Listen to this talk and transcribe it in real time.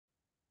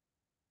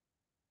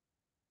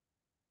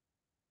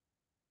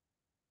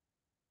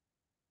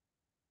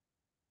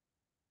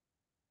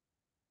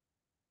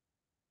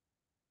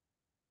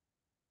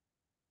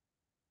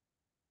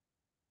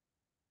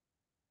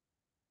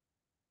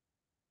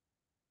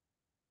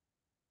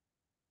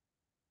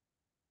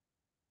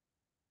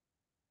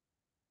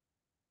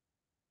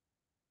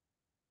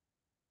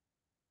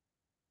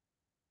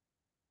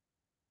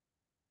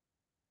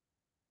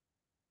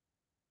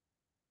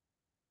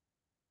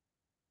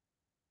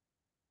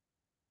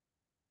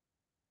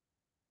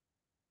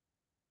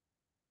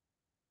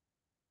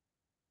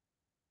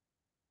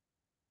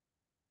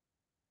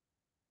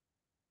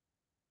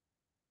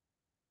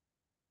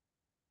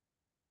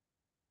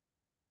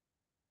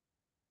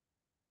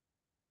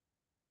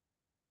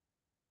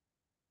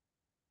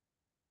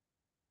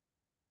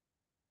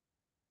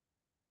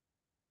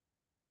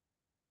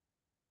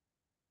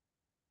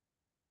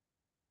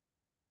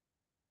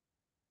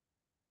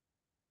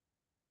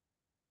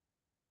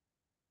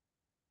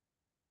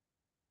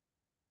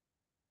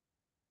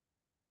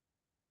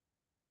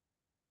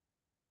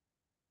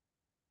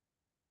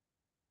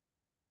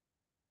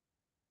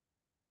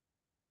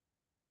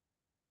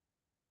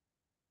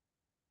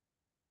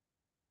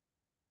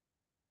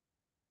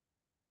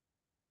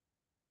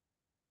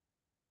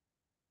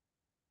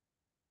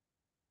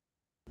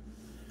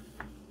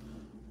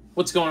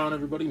What's going on,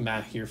 everybody?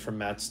 Matt here from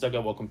Matt's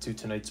Dugout. Welcome to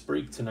tonight's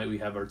break. Tonight we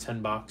have our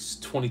 10-box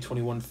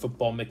 2021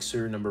 football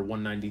mixer number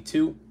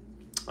 192.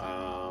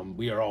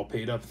 We are all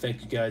paid up.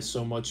 Thank you guys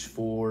so much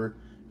for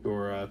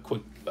your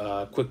quick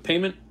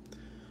payment.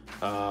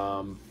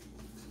 So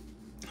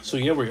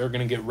yeah, we are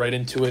going to get right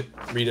into it.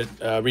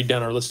 Read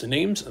down our list of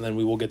names, and then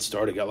we will get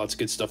started. Got lots of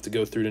good stuff to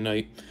go through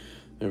tonight.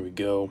 There we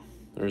go.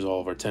 There's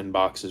all of our 10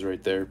 boxes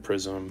right there.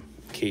 Prizm,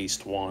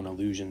 Encased, One,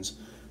 Illusions,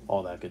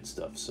 all that good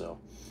stuff. So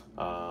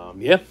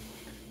yeah,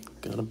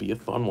 gonna be a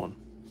fun one.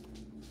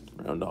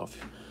 Round off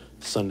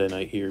Sunday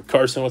night here.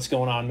 Carson, what's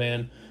going on,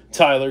 man?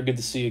 Tyler, good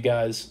to see you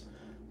guys.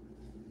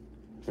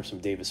 For some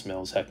Davis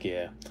Mills, heck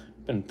yeah.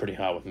 Been pretty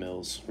hot with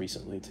Mills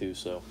recently too,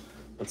 so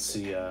let's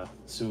see what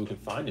we can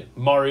find you.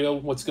 Mario,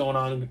 what's going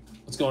on?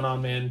 What's going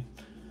on, man?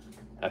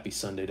 Happy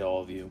Sunday to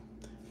all of you.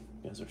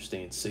 You guys are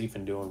staying safe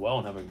and doing well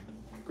and having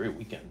a great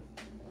weekend.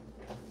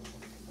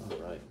 All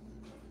right.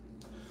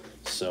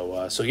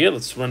 So yeah,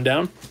 let's run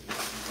down.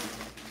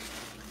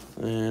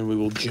 And we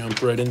will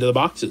jump right into the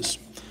boxes.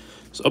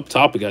 So up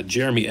top, we got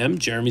Jeremy M.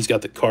 Jeremy's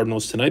got the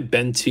Cardinals tonight.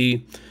 Ben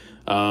T.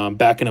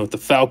 Backing out with the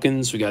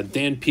Falcons. We got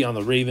Dan P. on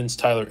the Ravens.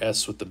 Tyler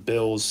S. with the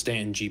Bills.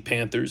 Stanton G.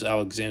 Panthers.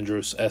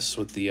 Alexandros S.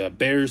 with the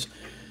Bears.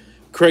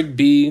 Craig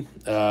B.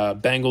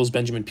 Bengals.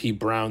 Benjamin P.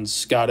 Browns.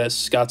 Scott S.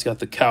 Scott's got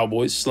the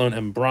Cowboys. Sloan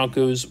M.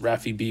 Broncos.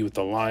 Rafi B. with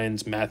the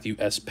Lions. Matthew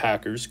S.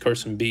 Packers.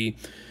 Carson B.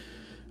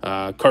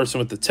 Carson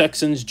with the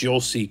Texans, Joel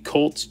C.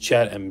 Colts,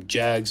 Chad M.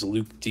 Jags,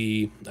 Luke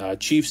D.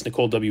 Chiefs,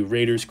 Nicole W.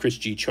 Raiders, Chris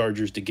G.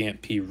 Chargers,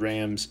 DeGant P.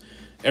 Rams,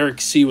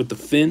 Eric C. with the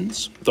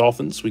Finns,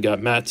 Dolphins. We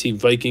got Matt T.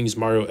 Vikings,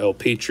 Mario L.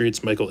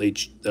 Patriots, Michael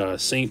H.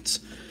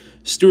 Saints,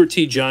 Stuart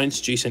T. Giants,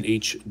 Jason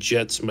H.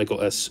 Jets,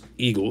 Michael S.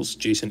 Eagles,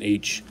 Jason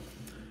H.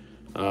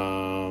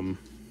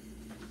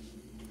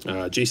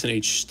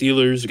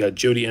 Steelers. We got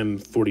Jody M.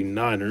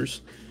 49ers.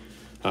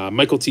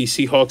 Michael T.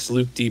 Seahawks,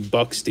 Luke D.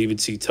 Bucks,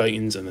 David C.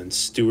 Titans, and then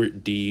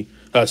Stuart T.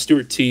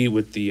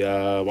 with the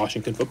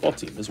Washington football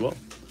team as well.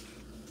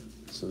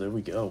 So there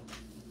we go.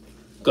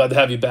 Glad to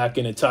have you back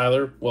in it,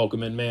 Tyler.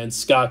 Welcome in, man.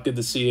 Scott, good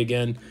to see you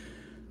again.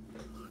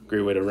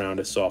 Great way to round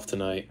us off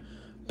tonight.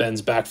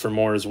 Ben's back for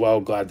more as well.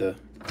 Glad to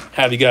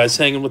have you guys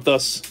hanging with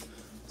us.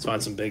 Let's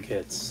find some big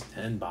hits.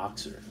 10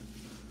 boxer.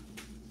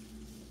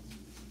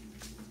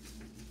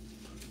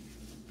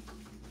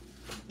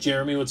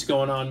 Jeremy, what's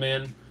going on,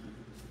 man?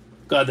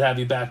 Glad to have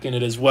you back in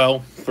it as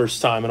well.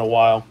 First time in a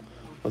while.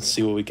 Let's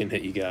see what we can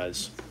hit you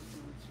guys.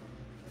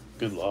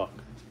 Good luck.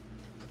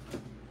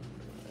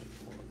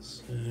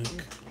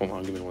 Right, hold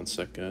on, give me 1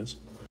 sec, guys.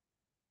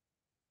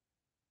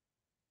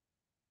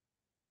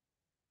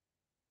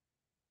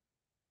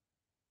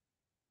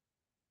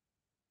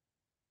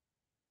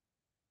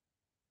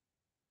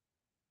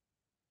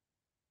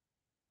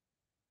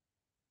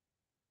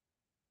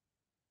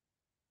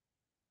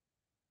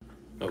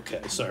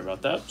 Okay, sorry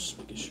about that. Just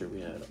making sure we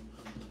had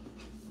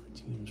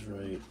teams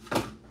right.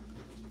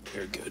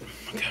 Very good.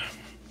 Okay.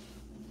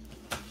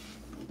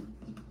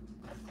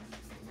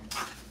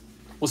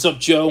 What's up,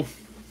 Joe?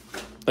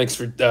 Thanks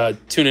for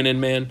tuning in,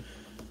 man.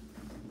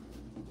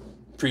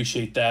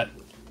 Appreciate that.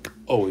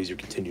 Always your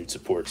continued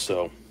support.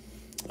 So,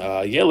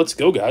 yeah, let's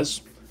go,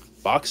 guys.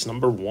 Box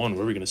number 1.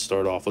 Where are we going to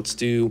start off? Let's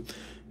do,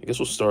 I guess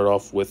we'll start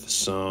off with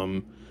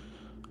some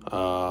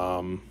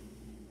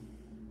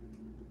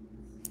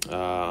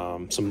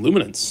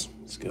luminance.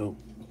 Let's go.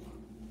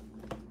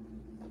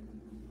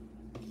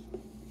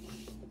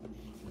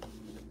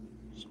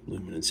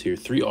 Luminance here,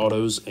 3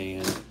 autos,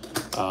 and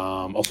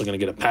also going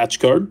to get a patch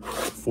card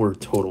for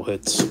total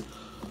hits.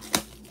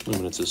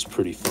 Luminance is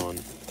pretty fun.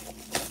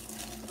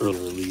 Early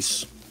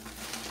release.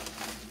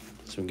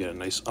 So we can get a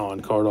nice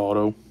on-card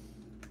auto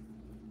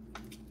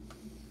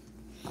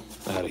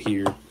out of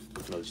here.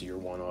 Those year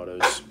 1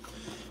 autos.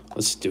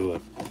 Let's do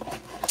it.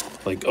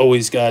 Like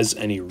always, guys,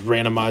 any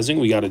randomizing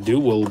we got to do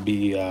will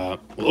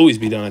always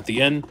be done at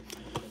the end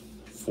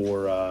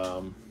for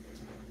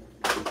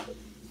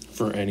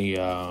any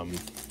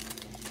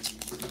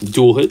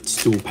dual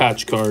hits, dual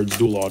patch cards,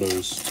 dual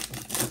autos,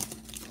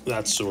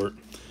 that sort.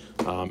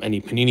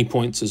 Any Panini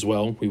points as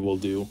well, we will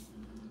do.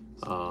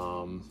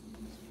 Yeah,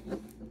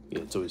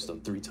 it's always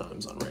done 3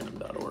 times on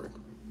random.org.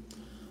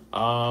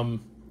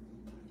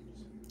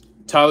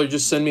 Tyler,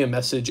 just send me a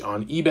message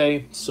on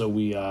eBay. So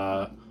we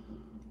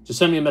just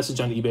send me a message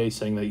on eBay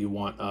saying that you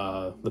want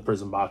the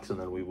Prizm box, and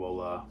then we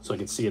will so I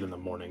can see it in the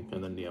morning,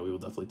 and then yeah, we will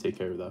definitely take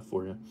care of that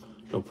for you.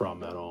 No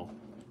problem at all.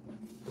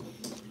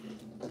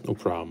 No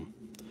problem.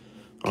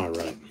 All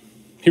right,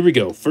 here we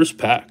go. First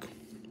pack.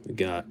 We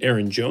got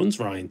Aaron Jones,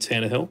 Ryan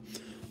Tannehill.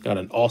 Got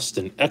an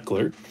Austin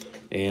Eckler,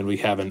 and we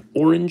have an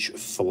orange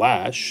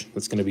flash.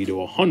 That's going to be to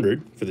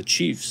 100 for the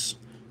Chiefs.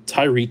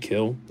 Tyreek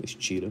Hill, nice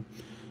cheetah,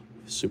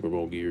 Super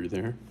Bowl gear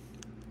there.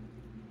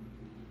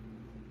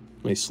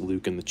 Nice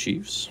Luke and the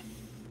Chiefs.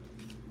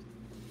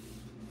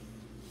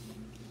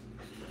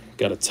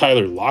 Got a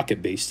Tyler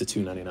Lockett base to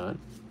 299.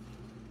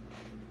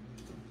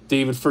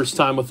 David, first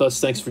time with us.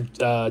 Thanks for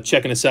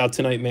checking us out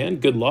tonight, man.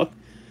 Good luck.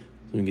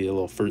 Let me get a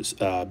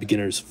little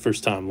beginner's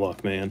first time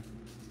luck, man.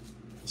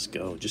 Let's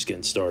go. Just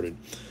getting started.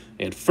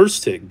 And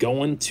first hit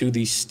going to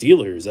the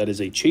Steelers. That is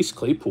a Chase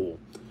Claypool.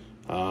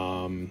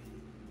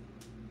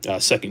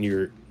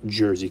 Second-year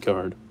jersey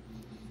card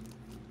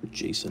for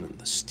Jason and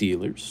the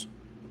Steelers.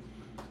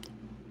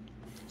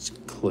 It's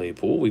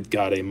Claypool. We've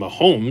got a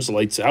Mahomes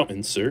lights out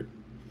insert.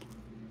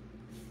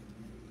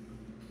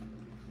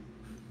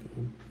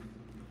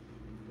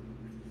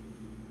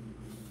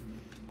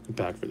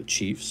 Back for the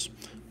Chiefs.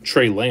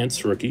 Trey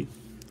Lance, rookie.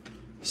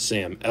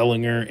 Sam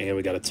Ellinger, and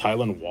we got a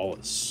Tylan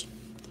Wallace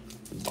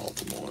in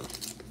Baltimore.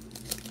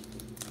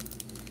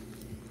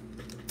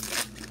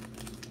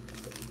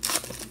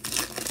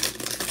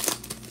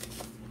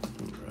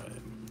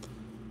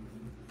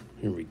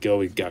 Here we go.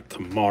 We've got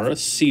Kamara,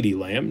 CeeDee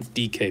Lamb,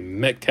 DK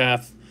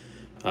Metcalf,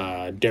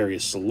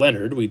 Darius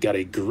Leonard. We've got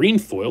a green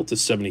foil to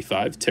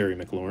 75, Terry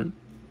McLaurin.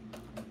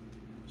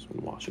 This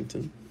one,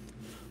 Washington.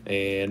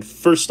 And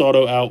first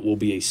auto out will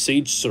be a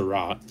Sage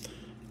Surratt.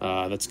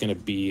 That's going to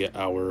be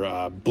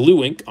our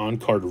blue ink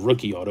on-card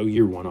rookie auto,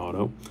 year 1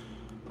 auto.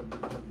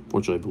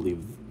 Which I believe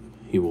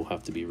he will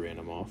have to be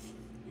random off.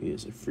 He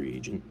is a free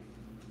agent.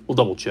 We'll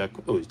double check.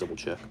 Always double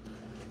check.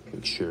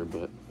 Make sure,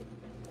 but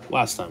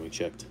last time we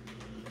checked,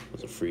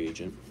 was a free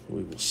agent.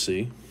 We will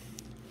see.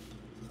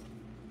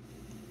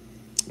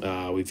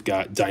 We've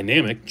got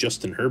Dynamic,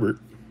 Justin Herbert,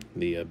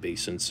 the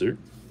base insert.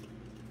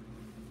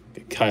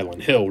 Got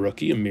Kylan Hill,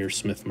 rookie, Amir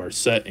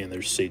Smith-Marset, and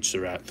there's Sage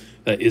Surratt.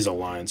 That is a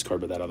Lions card,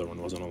 but that other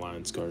one wasn't a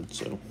Lions card,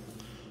 so.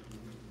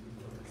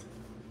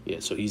 Yeah,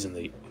 so he's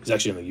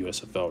actually in the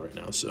USFL right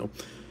now, so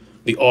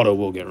the auto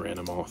will get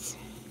random off.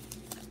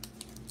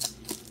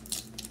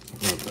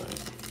 All right.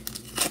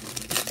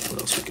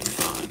 What else we can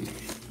find?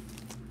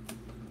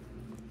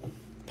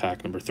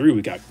 Pack number 3,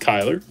 we got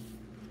Kyler.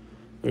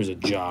 There's a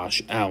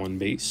Josh Allen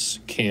base,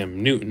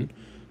 Cam Newton,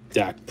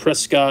 Dak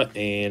Prescott,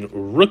 and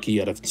rookie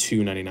out of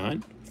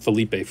 299,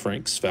 Felipe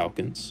Franks,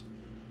 Falcons.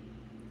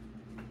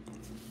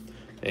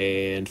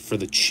 And for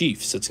the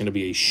Chiefs, it's going to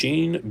be a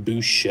Shane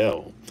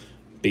Buechele,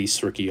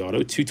 base rookie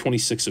auto,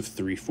 226 of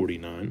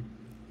 349.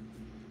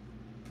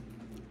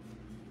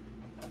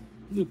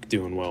 Luke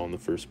doing well in the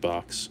first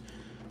box.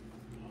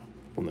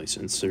 Couple nice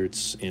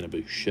inserts, and a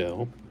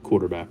Buechele,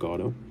 quarterback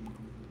auto.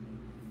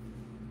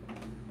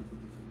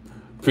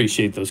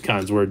 Appreciate those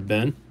kind words,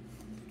 Ben.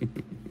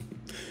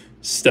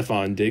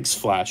 Stephon Diggs,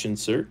 flash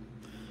insert.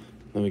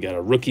 Then we got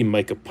a rookie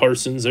Micah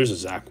Parsons. There's a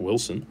Zach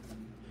Wilson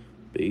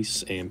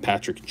base. And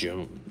Patrick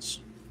Jones,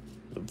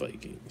 the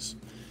Vikings.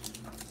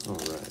 All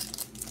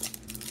right.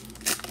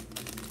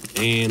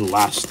 And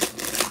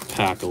last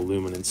pack of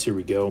Luminance. Here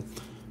we go.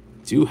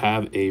 Do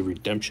have a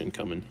redemption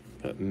coming.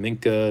 Got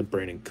Minka,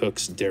 Brandon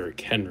Cooks,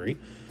 Derrick Henry.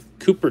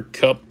 Cooper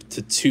Kupp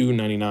to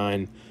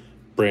 299,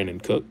 Brandon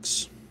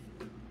Cooks.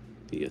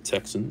 The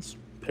Texans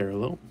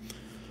parallel.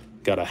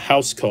 Got a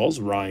House Calls,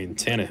 Ryan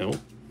Tannehill.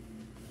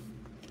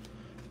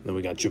 Then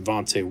we got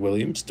Javonte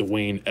Williams,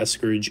 Dwayne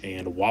Eskridge,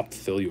 and Whop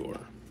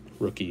Philyor,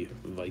 rookie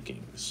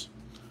Vikings.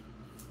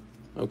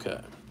 Okay.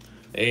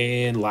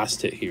 And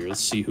last hit here. Let's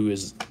see who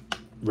is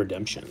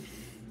redemption.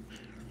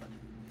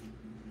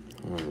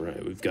 All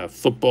right. We've got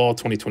Football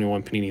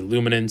 2021 Panini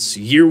Luminance.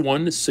 Year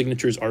 1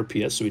 Signatures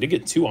RPS. So we did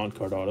get 2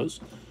 on-card autos.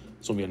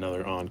 This will be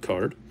another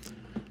on-card.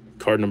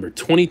 Card number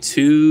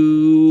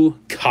 22,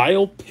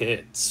 Kyle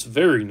Pitts.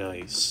 Very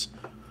nice.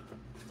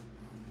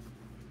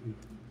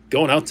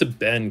 Going out to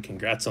Ben.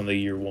 Congrats on the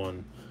year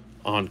 1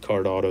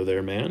 on-card auto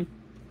there, man.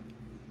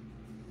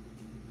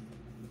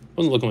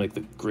 Wasn't looking like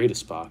the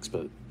greatest box,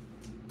 but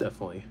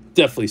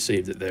definitely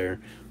saved it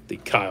there. The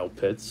Kyle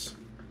Pitts.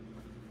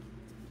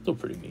 Still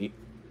pretty neat.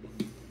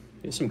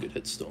 Yeah, some good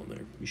hits still in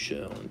there.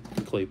 Michelle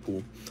and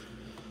Claypool.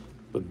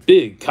 But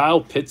big Kyle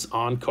Pitts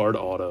on-card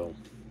auto.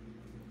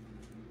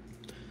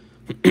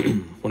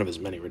 One of his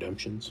many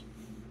redemptions.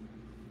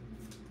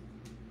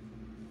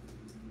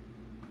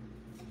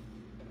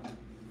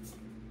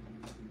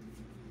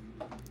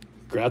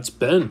 Congrats,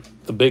 Ben.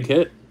 The big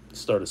hit.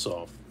 Start us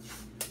off.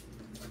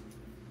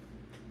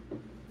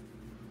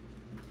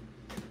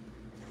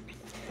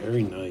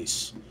 Very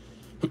nice.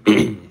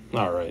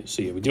 All right.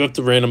 So yeah, we do have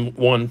the random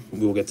one.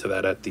 We will get to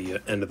that at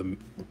the end of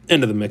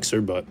the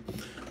mixer, but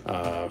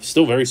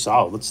still very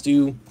solid. Let's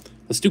do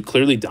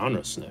Clearly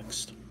Donruss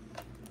next.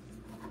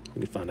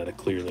 We can find out a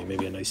Clearly,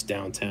 maybe a nice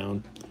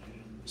downtown,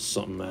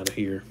 something out of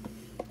here.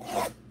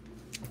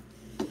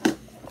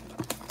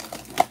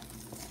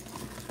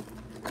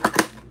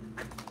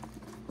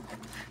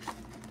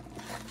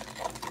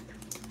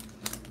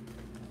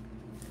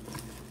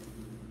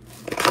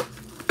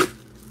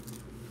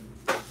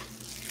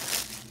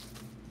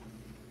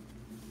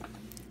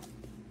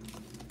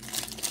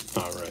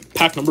 All right,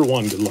 pack number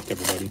 1. Good luck,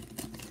 everybody.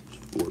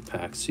 4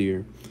 packs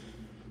here.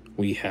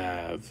 We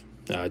have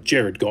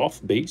Jared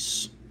Goff,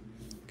 base.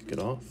 Kick it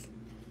off.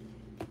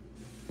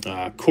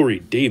 Corey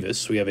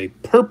Davis. We have a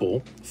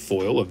purple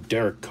foil of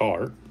Derek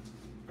Carr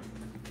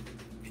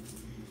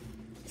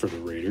for the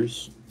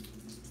Raiders.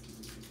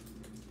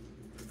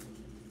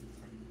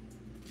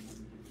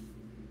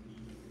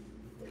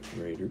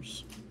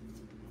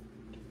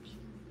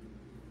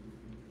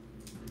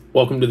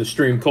 Welcome to the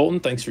stream, Colton.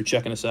 Thanks for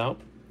checking us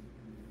out.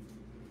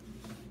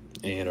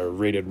 And our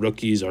rated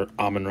rookies are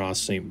Amon-Ra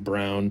St.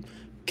 Brown,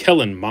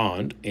 Kellen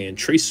Mond, and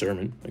Trey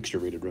Sermon. Extra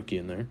rated rookie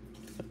in there.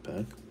 That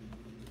pack.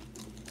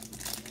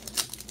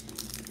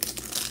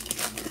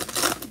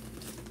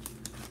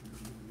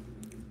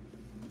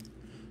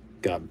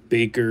 Got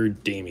Baker,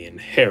 Damian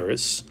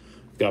Harris.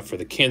 Got for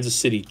the Kansas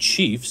City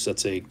Chiefs,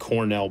 that's a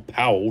Cornell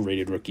Powell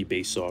rated rookie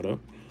base auto.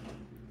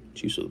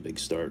 Chiefs with a big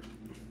start.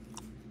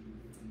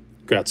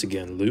 Congrats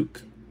again,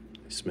 Luke.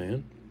 Nice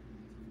man.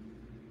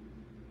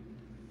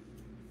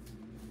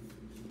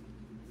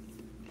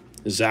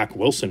 Zach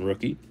Wilson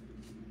rookie.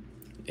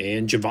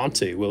 And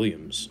Javonte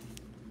Williams.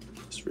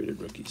 Just rated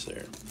rookies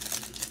there.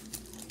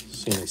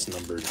 See a nice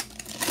numbered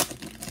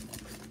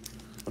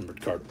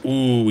card.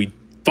 Ooh, we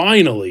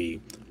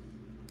finally.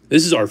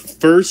 This is our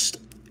first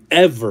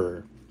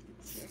ever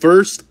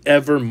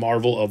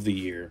Marvel of the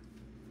year.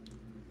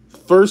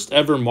 First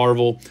ever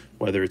Marvel,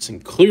 whether it's in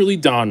clearly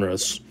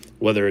Donruss,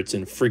 whether it's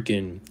in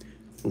freaking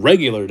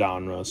regular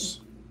Donruss.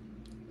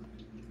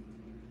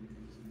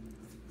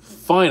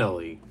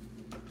 Finally.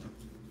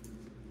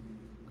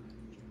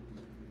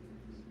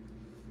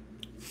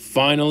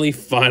 Finally.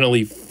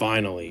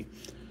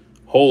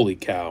 Holy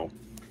cow.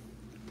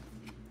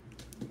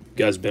 You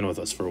guys been with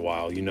us for a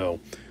while. You know,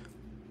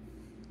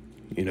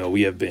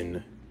 we have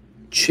been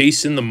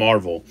chasing the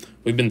Marvel.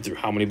 We've been through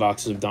how many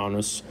boxes of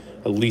Donruss?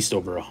 At least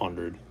over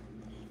 100,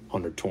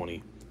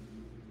 120.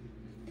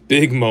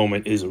 Big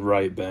moment is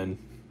right, Ben.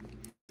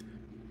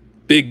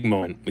 Big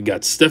moment. We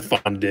got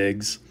Stephon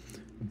Diggs,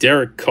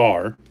 Derek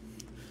Carr.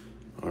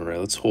 All right,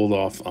 let's hold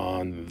off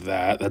on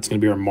that. That's going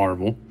to be our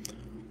Marvel.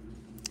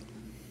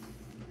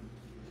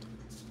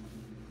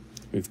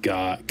 We've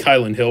got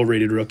Kylan Hill,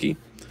 rated rookie,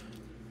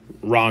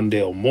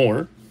 Rondale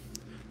Moore,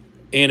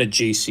 and a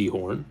J.C.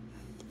 Horn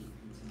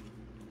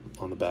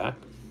on the back.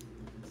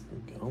 There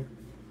we go.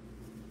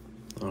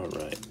 All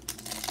right.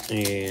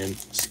 And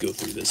let's go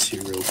through this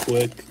here real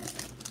quick.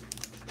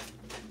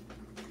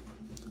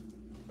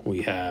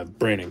 We have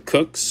Brandon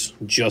Cooks,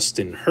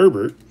 Justin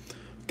Herbert.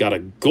 Got a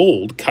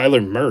gold,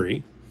 Kyler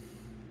Murray.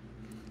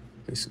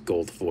 Nice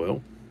gold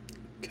foil,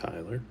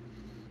 Kyler.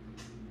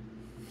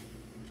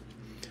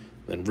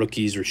 Then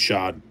rookies,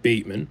 Rashad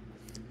Bateman.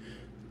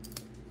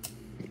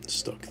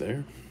 Stuck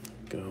there.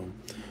 Go.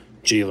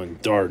 Jalen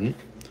Darden.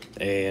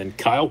 And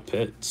Kyle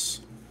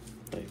Pitts.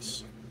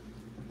 Nice.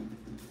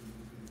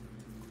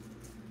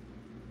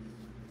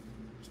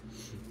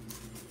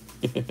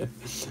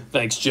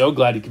 Thanks, Joe.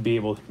 Glad you could be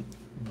able to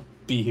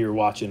be here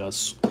watching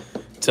us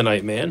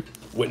tonight, man.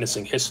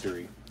 Witnessing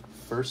history.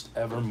 First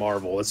ever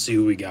Marvel. Let's see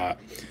who we got.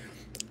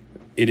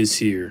 It is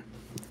here.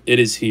 It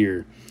is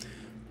here.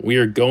 We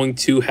are going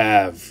to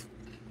have...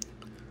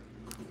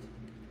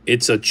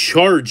 It's a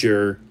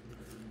Charger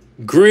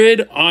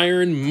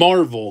Gridiron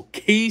Marvel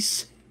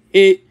case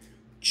hit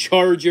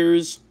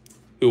Chargers.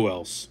 Who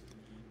else?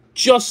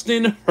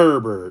 Justin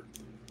Herbert.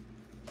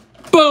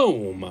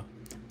 Boom.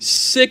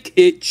 Sick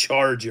hit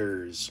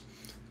Chargers.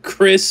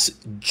 Chris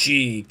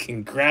G.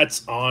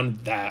 Congrats on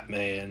that,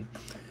 man.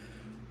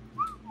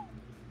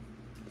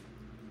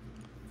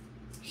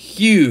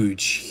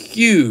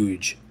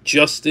 Huge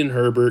Justin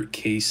Herbert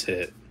case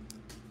hit.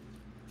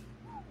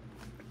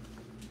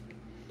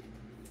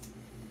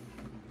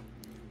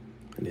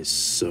 It is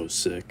so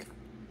sick.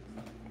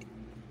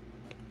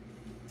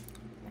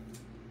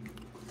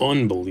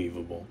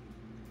 Unbelievable.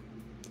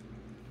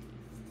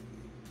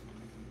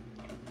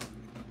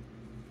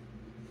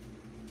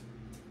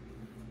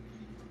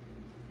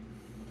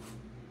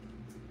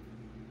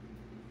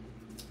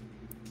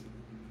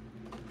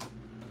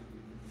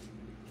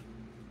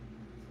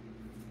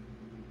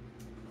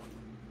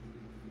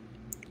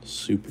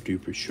 Super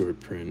duper short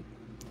print.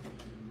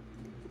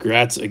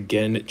 Congrats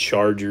again,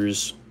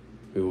 Chargers.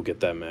 We will get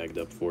that magged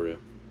up for you.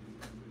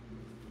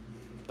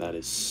 That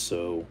is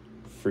so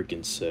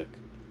freaking sick.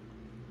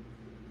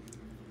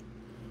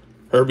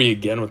 Herbie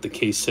again with the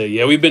case hit.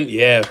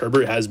 Yeah,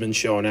 Herbert has been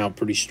showing out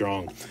pretty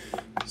strong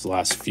these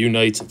last few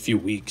nights and few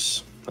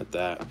weeks at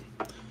that.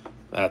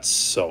 That's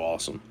so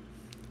awesome.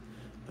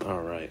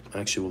 All right.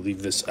 Actually, we'll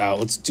leave this out.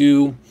 Let's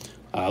do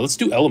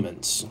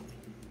elements.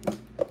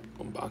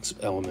 One box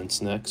of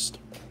elements next.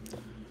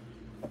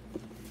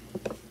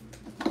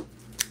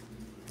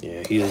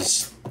 Yeah, he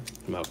has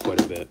come out quite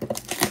a bit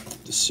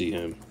to see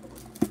him.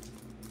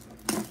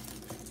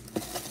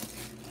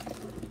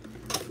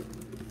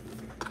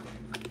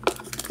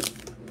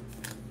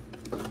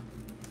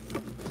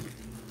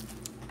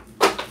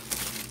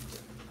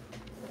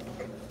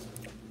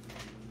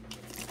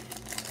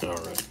 All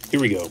right, here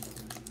we go.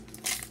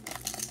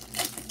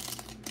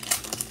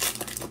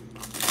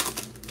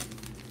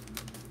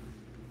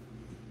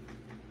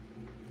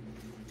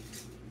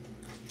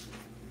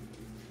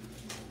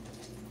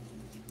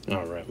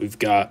 All right, we've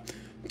got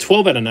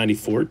 12 out of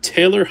 94,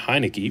 Taylor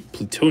Heineke,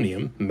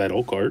 Plutonium,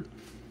 metal card.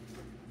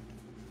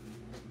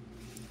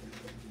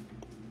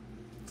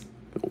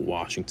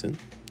 Washington,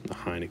 the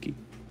Heineke.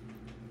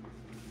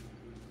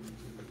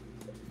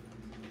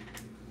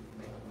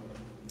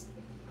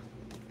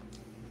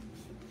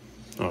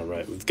 All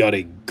right, we've got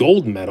a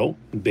gold medal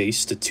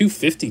base to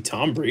 250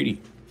 Tom Brady.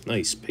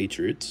 Nice,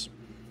 Patriots.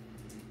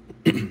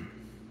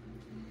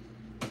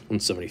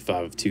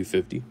 175 of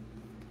 250.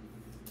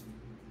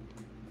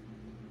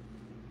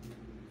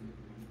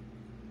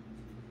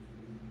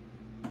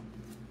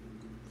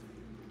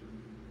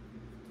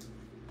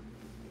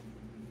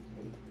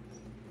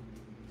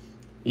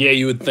 Yeah,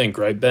 you would think,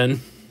 right,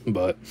 Ben?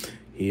 But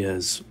he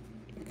is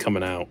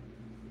coming out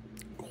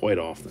quite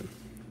often.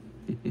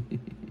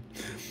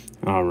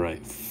 All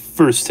right,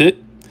 first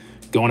hit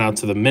going out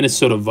to the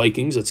Minnesota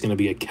Vikings. That's going to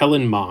be a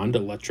Kellen Mond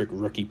electric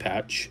rookie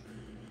patch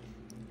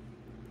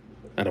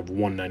out of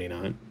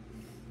 199.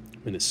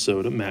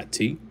 Minnesota, Matt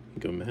T.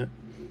 Go, Matt.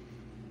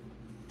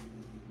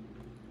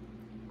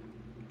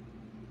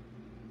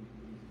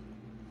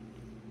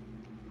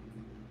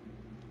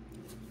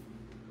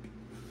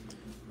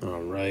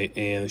 All right,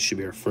 and this should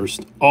be our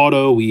first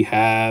auto we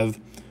have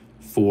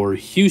for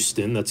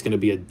Houston. That's going to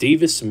be a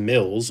Davis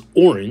Mills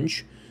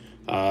orange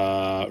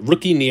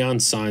rookie neon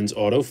signs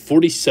auto,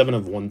 47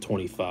 of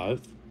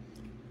 125.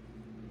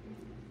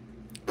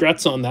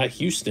 Congrats on that,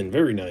 Houston.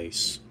 Very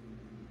nice.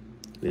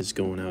 It is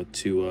going out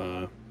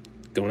to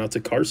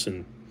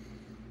Carson.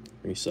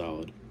 Very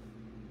solid.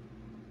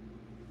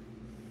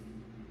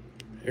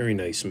 Very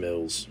nice,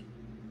 Mills.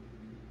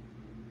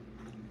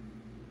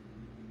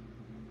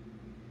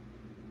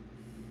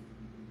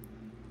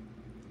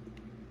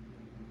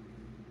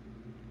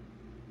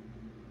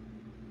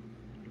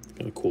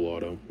 Got a cool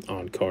auto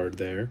on card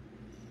there.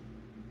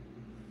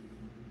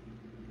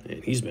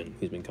 And he's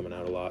been coming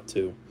out a lot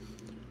too.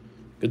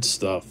 Good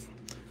stuff.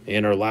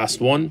 And our last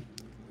one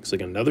looks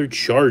like another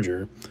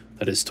Charger.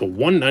 That is to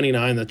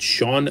 199. That's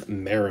Sean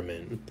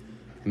Merriman.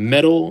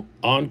 Metal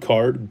on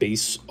card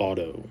base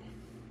auto.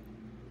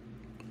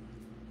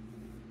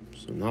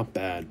 So not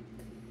bad.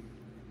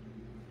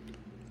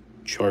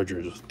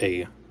 Chargers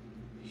a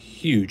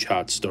huge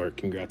hot start.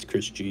 Congrats,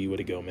 Chris G. Way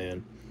to go,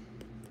 man.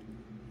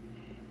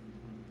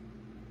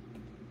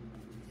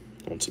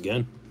 Once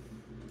again.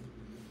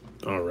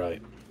 All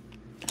right.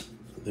 So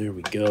there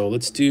we go.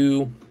 Let's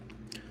do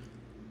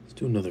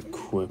another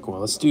quick one.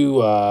 Let's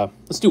do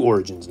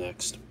Origins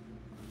next.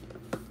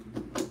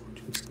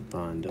 Just to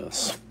find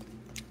us.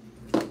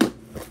 A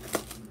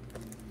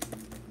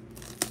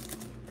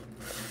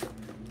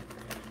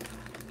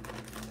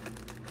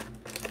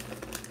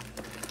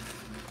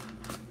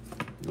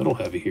little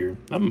heavy here.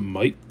 That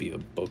might be a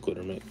booklet,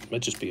 or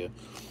might just be a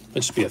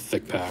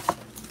thick pack.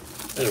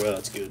 Anyway,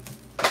 that's good.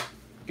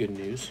 Good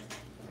news.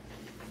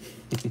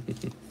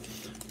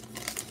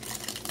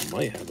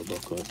 Might have a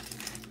booklet.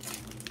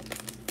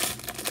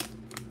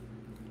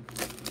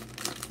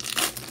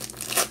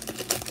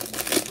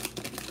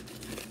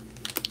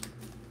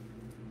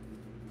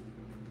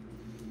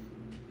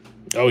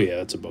 Oh yeah,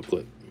 that's a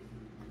booklet.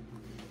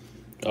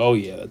 Oh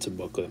yeah, that's a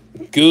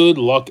booklet. Good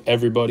luck,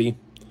 everybody.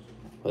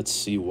 Let's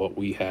see what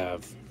we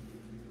have.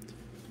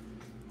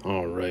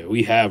 All right,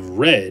 we have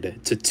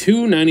red to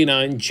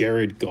 299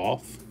 Jared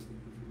Goff.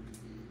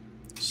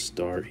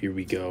 Start, here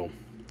we go.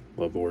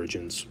 Love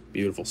Origins.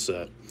 Beautiful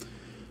set.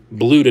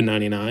 Blue to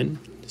 99.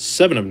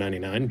 7 of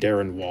 99.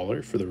 Darren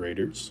Waller for the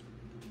Raiders.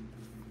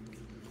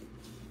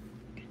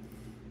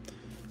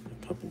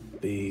 A couple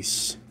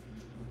base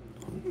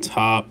on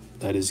top.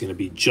 That is going to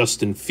be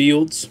Justin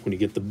Fields when you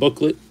get the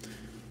booklet.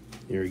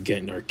 You're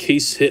getting our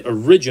case hit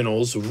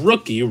originals.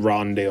 Rookie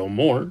Rondale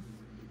Moore.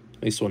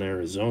 Nice one,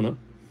 Arizona.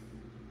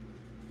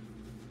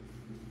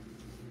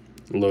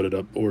 Loaded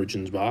up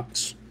Origins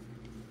box.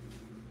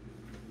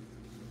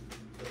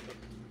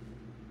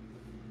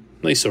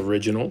 Nice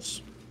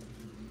originals.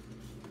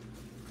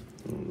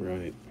 All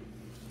right.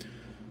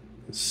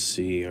 Let's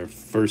see. Our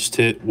first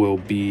hit will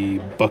be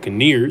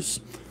Buccaneers.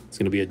 It's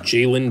going to be a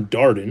Jalen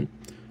Darden.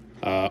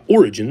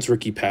 Origins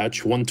rookie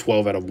patch,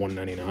 112 out of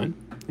 199.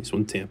 Nice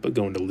one, Tampa,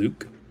 going to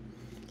Luke.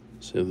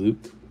 So,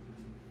 Luke.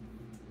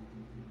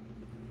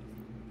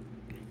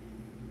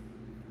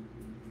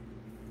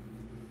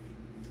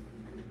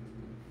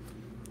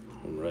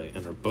 All right.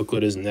 And our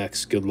booklet is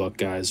next. Good luck,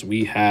 guys.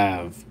 We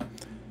have...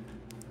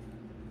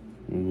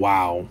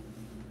 Wow.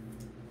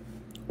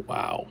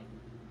 Wow.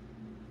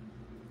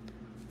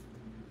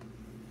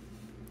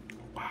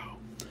 Wow.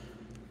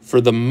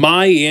 For the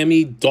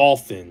Miami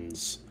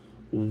Dolphins,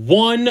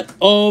 1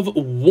 of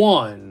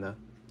 1.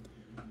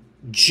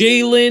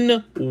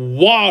 Jalen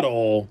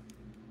Waddle.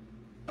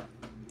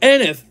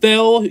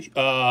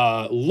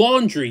 NFL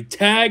laundry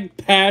tag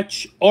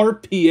patch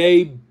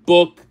RPA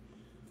book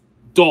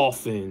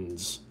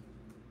Dolphins.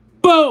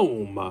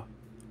 Boom.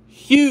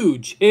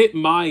 Huge hit,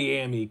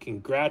 Miami.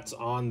 Congrats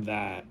on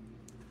that.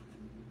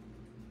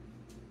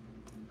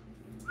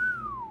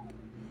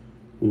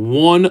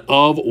 1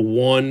 of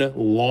 1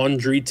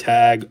 laundry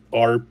tag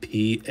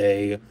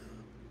RPA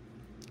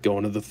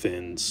going to the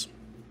Fins.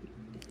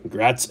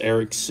 Congrats,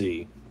 Eric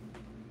C.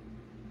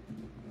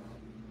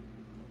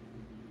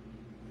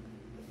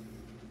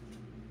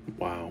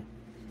 Wow.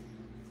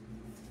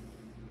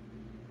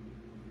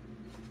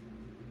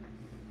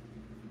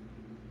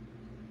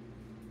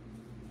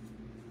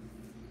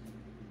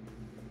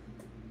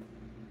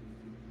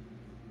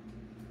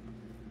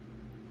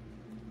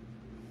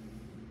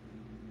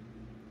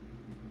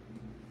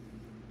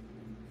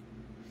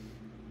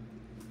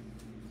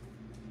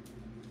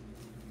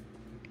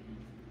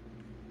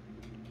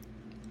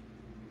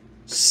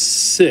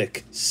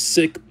 sick,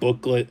 sick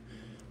booklet.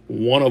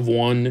 1 of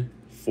 1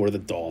 for the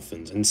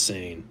Dolphins.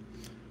 Insane.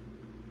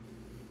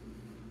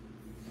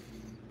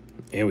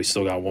 And we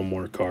still got one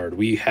more card.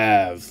 We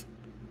have,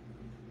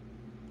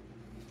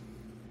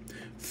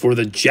 for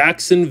the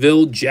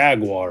Jacksonville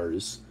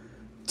Jaguars,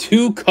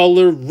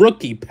 2-color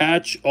rookie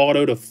patch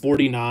auto to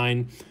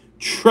 49,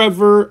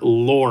 Trevor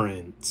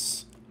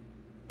Lawrence.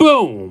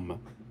 Boom!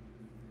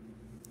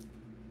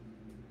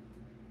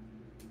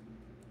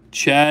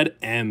 Chad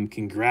M.,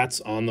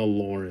 congrats on the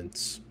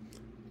Lawrence.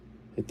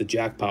 Hit the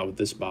jackpot with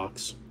this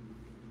box.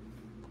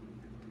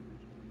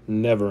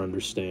 Never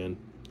understand.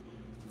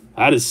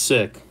 That is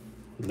sick.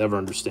 Never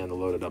understand the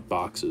loaded up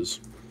boxes.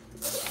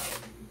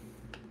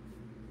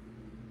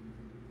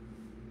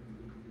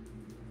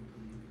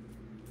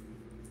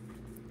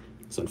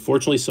 So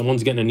unfortunately,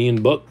 someone's getting an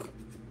Ian Book.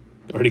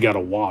 Already got a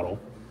Waddle.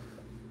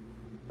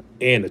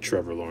 And a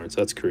Trevor Lawrence.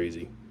 That's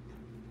crazy.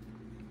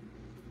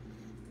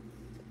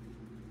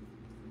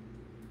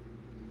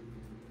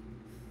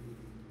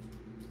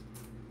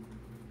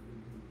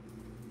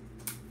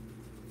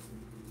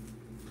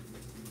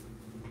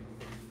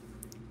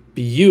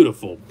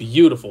 Beautiful,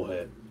 beautiful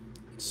hit.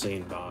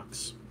 Insane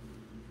box.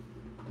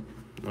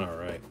 All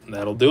right,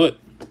 that'll do it.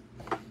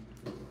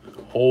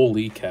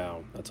 Holy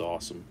cow, that's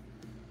awesome.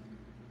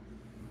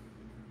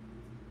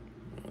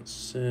 That's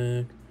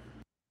sick.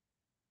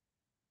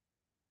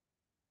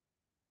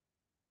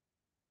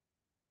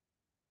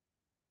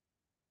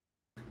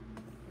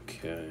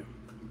 Okay.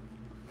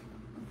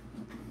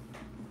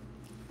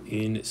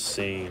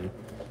 Insane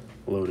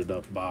loaded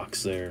up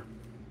box there.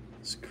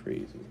 It's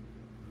crazy.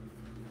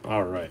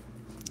 All right.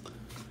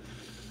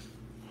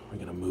 We're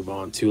going to move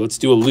on to, let's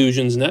do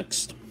Illusions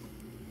next.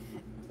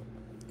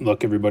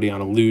 Luck everybody on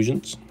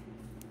Illusions.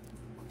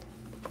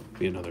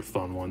 Be another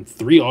fun one.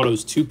 3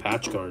 autos, 2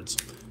 patch cards,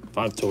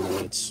 5 total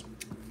hits.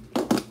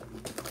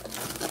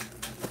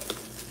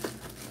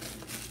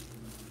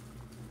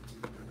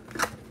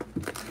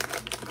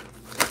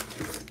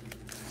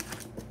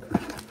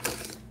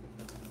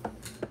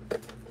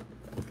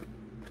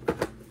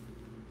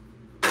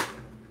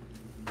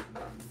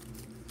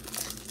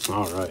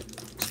 All right,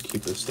 let's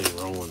keep this thing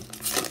rolling.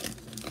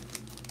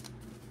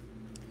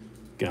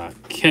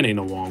 Got Kenny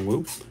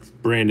Nwangwu,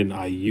 Brandon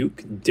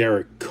Ayuk,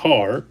 Derek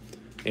Carr,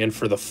 and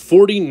for the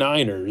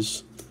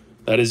 49ers,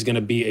 that is going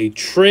to be a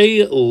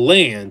Trey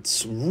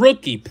Lance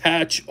rookie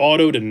patch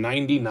auto to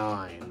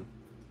 99.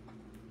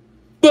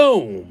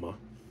 Boom!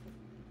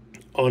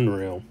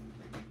 Unreal.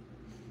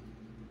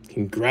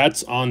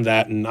 Congrats on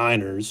that,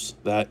 Niners.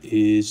 That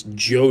is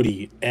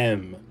Jody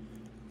M.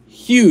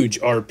 Huge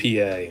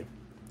RPA.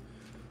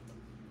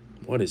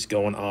 What is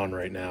going on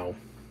right now?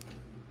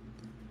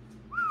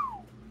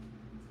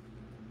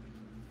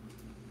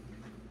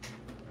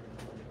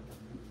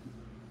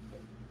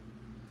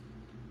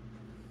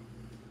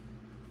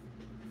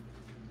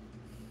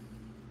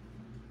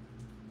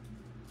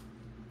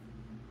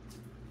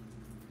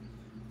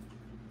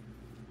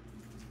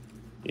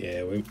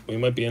 Yeah, we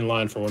might be in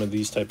line for one of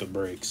these type of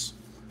breaks.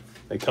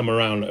 They come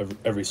around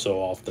every so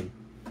often.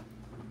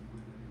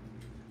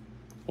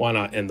 Why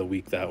not end the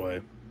week that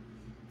way?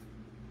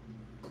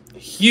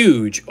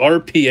 Huge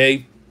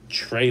RPA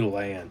Trey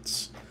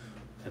Lance.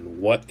 And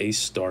what a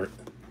start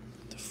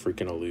to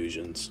freaking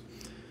Illusions.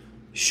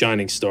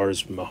 Shining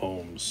Stars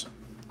Mahomes.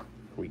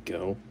 Here we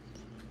go.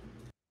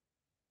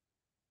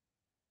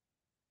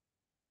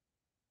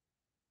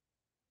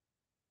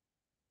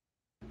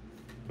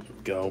 There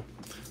we go.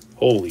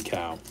 Holy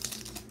cow.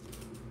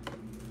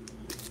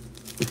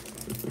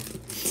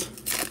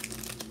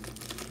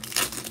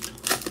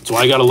 That's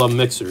why I gotta love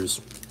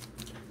mixers.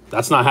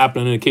 That's not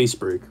happening in a case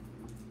break.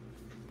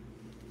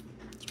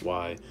 That's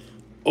why I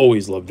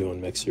always love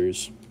doing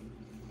mixers.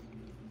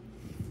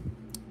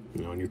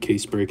 You know, in your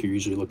case break, you're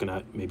usually looking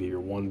at maybe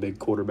your 1 big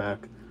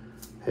quarterback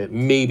hit,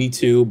 maybe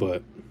 2,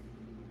 but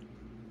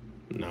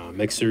no,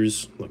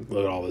 mixers. Look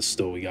at all this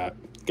still we got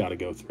to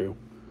go through.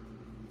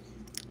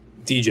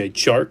 DJ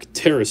Chark,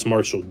 Terrace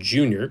Marshall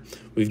Jr.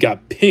 We've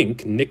got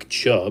Pink, Nick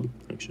Chubb.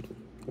 Actually,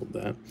 hold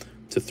that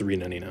to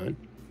 $3.99.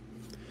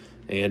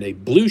 And a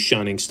Blue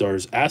Shining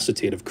Stars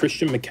acetate of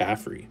Christian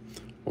McCaffrey,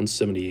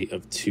 178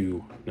 of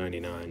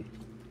 $2.99.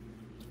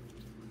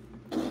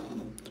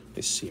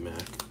 Nice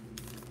C-Mac.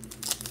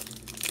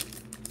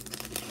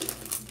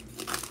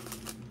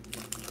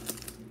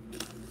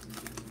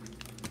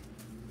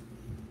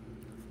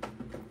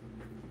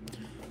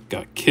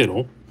 Got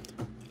Kittle,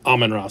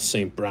 Amon-Ra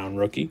St. Brown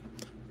rookie,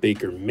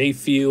 Baker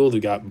Mayfield. We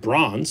got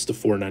bronze to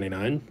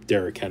 $4.99.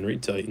 Derrick Henry,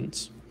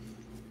 Titans.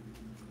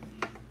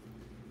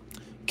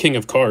 King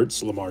of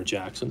Cards, Lamar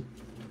Jackson.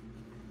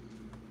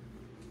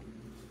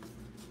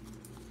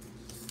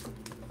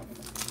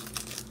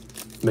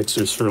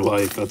 Mixers for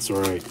life, that's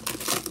right.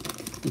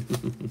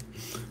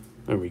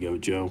 There we go,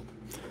 Joe.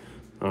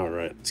 All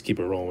right, let's keep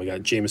it rolling. We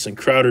got Jamison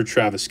Crowder,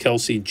 Travis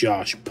Kelce,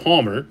 Josh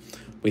Palmer.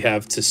 We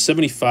have to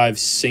 75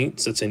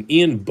 Saints. That's an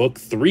Ian Book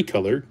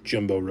 3-color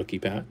jumbo rookie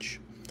patch.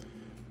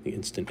 The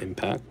instant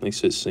impact.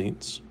 Nice as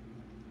Saints.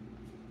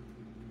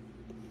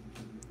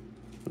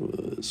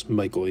 was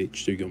Michael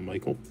H. There you go,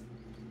 Michael.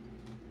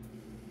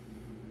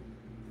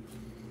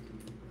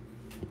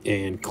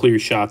 And clear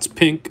shots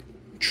pink,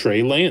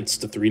 Trey Lance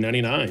to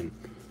 399.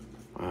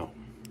 Wow.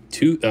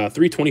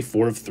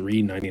 324 of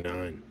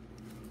 399.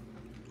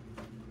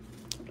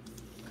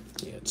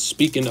 Yeah,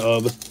 speaking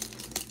of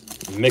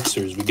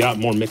mixers, we got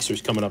more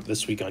mixers coming up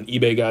this week on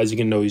eBay, guys. You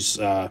can always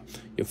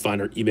you'll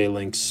find our eBay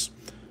links.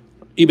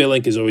 eBay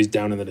link is always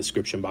down in the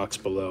description box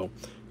below.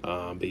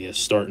 But yeah,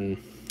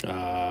 starting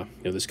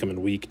this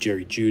coming week,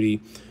 Jerry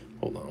Jeudy.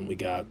 Hold on, we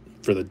got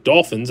for the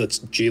Dolphins, that's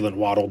Jalen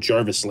Waddle,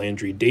 Jarvis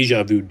Landry,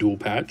 Deja Vu dual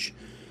patch.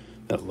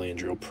 That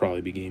Landry will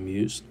probably be game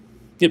used.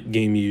 Yep,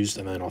 game used,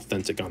 and then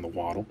authentic on the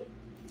Waddle.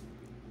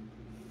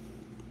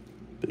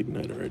 Big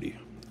night already.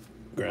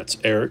 Congrats,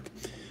 Eric.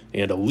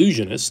 And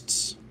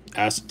Illusionists,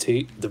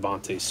 Acetate,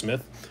 Devontae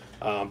Smith.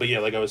 But yeah,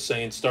 like I was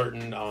saying,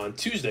 starting on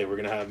Tuesday, we're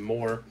going to have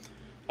more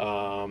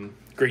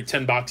great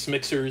 10-box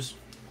mixers.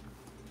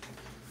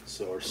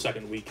 So our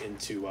second week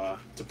into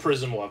to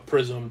Prizm, we'll have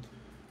Prizm.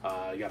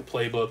 You got a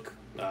playbook,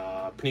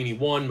 Panini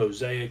 1,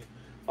 Mosaic,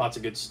 lots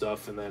of good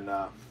stuff. And then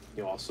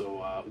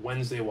also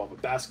Wednesday we'll have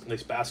a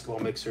nice basketball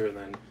mixer, and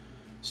then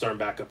starting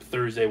back up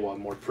Thursday we'll have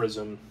more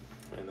Prizm,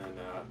 and then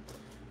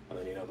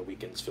the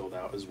weekend's filled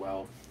out as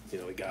well.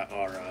 We got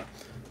our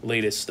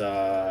latest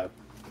 4-box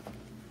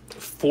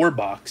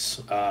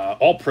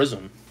all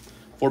Prizm,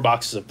 4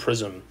 boxes of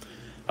Prizm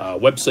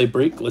website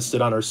break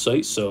listed on our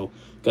site. So if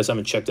you guys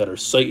haven't checked out our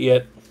site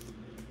yet,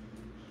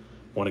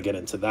 want to get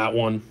into that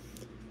one,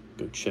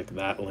 go check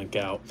that link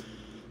out.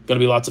 Gonna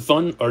be lots of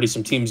fun. Already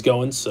some teams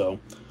going, so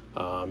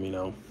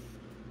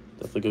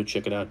definitely go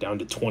check it out. Down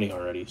to 20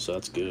 already, so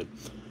that's good.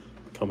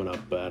 Coming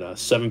up at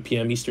 7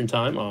 p.m. Eastern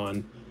time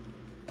on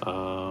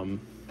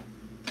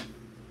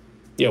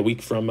a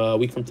week from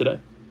today.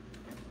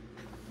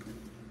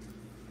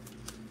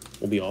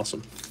 Will be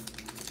awesome.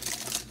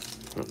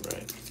 All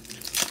right.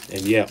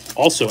 And yeah,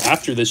 also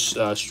after this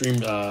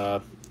stream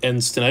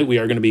ends tonight, we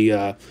are going to be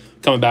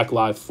coming back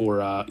live for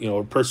a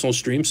personal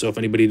stream. So if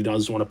anybody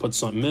does want to put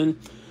something in,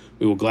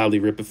 we will gladly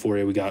rip it for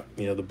you. We got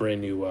the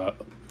brand new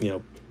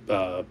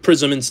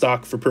Prizm in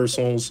stock for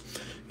personals.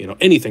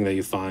 Anything that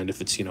you find,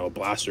 if it's a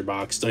blaster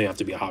box, doesn't have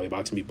to be a hobby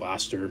box, it can be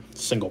blaster,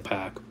 single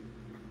pack.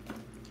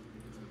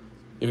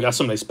 We got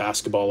some nice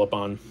basketball up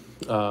on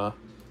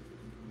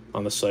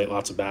the site,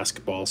 lots of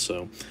basketball,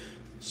 so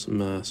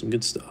some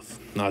good stuff.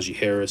 Najee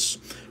Harris.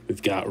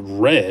 We've got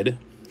red,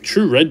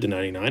 true red to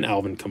 99,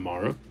 Alvin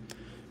Kamara,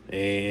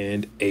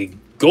 and a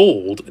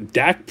gold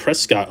Dak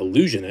Prescott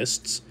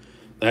Illusionists.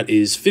 That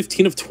is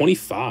 15 of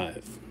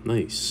 25.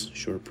 Nice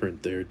short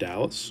print there,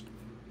 Dallas.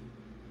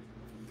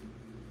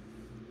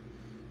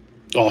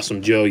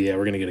 Awesome, Joe. Yeah,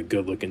 we're gonna get a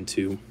good look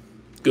into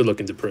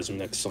Prizm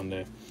next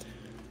Sunday.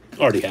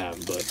 Already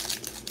have, but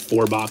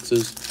 4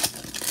 boxes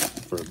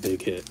for a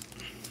big hit.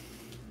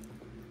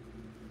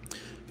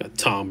 Got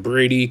Tom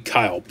Brady,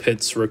 Kyle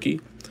Pitts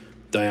rookie,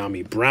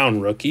 Diami Brown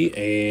rookie,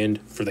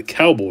 and for the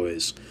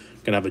Cowboys,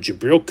 gonna have a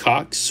Jabril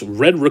Cox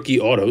red rookie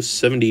auto,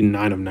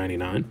 79 of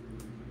 99.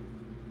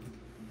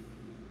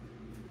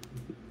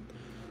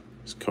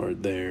 This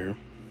card there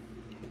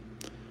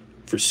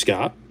for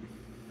Scott,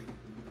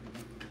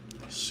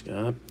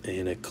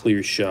 and a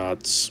clear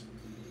shots.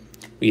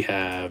 We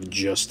have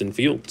Justin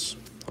Fields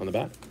on the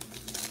back.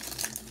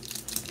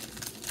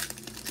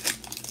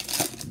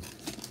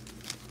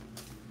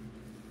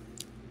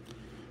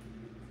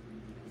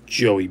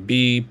 Joey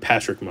B,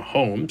 Patrick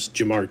Mahomes,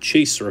 Jamar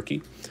Chase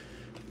rookie,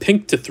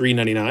 pink to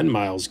 399,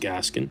 Myles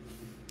Gaskin,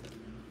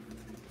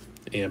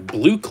 and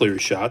blue clear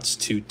shots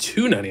to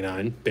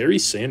 299, Barry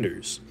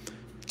Sanders,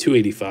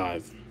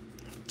 285,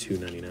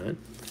 299.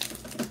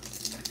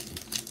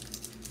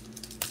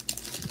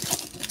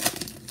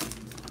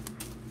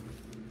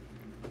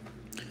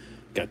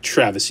 Got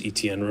Travis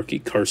Etienne rookie,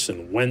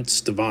 Carson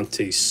Wentz,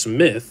 Devontae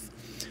Smith,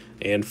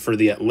 and for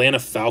the Atlanta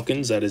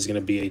Falcons, that is going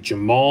to be a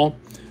Jamal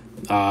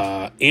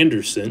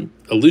Anderson,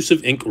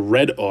 Elusive Ink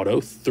red auto,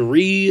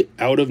 3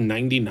 out of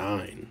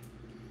 99.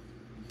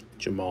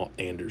 Jamal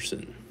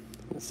Anderson.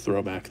 We'll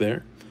throw back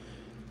there.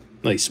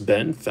 Nice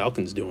Ben.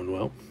 Falcons doing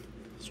well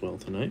as well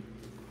tonight.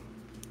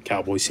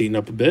 Cowboys heating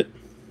up a bit.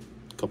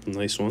 A couple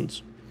nice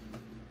ones.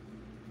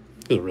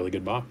 It was a really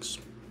good box.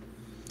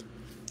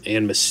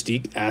 And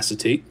Mystique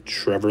Acetate,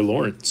 Trevor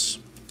Lawrence.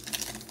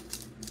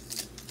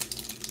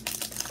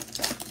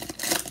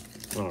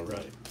 All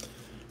right.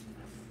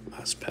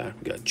 Last pack,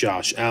 we got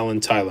Josh Allen,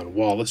 Tylan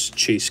Wallace,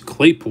 Chase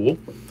Claypool,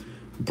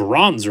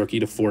 bronze rookie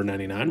to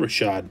 499,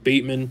 Rashad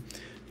Bateman,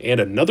 and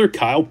another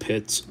Kyle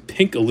Pitts,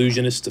 pink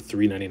illusionist to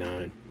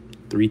 399,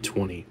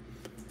 320,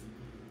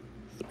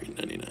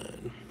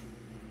 399.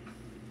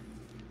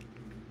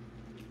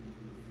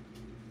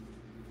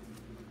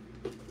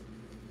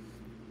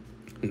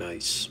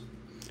 Nice.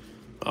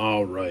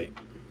 All right.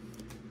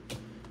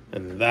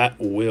 And that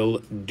will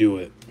do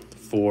it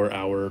for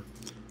our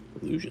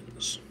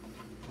illusions.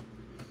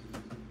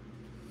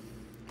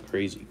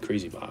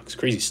 Crazy box.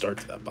 Crazy start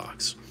to that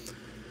box.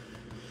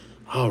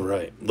 All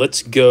right.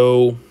 Let's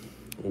go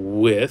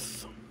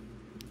with...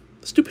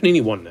 Let's do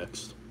Panini 1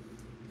 next.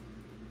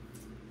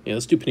 Yeah,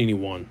 let's do Panini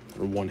 1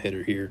 or one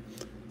hitter here.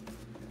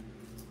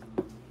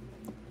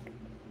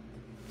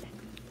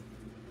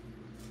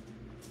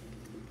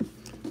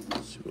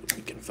 Let's see what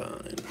we can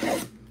find.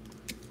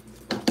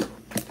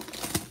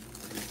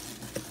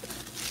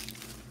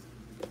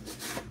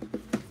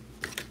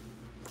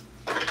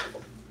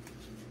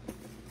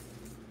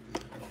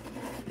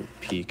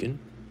 Peeking.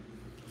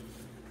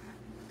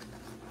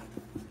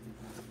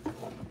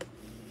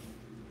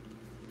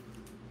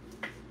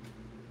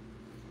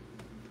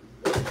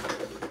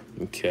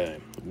 Okay,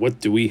 what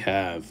do we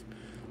have?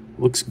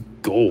 Looks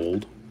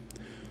gold.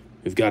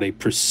 We've got a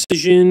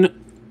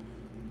precision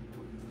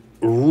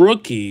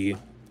rookie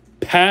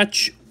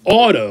patch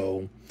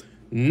auto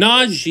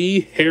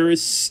Najee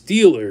Harris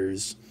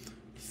Steelers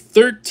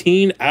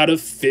 13 out of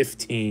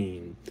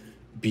 15.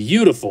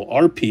 Beautiful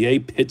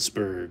RPA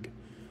Pittsburgh.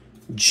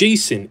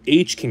 Jason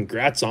H,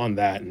 congrats on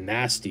that.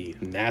 Nasty,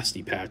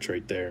 nasty patch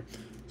right there.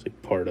 It's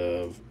like part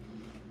of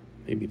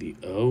maybe the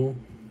O.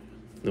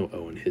 No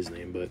O in his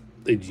name, but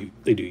they do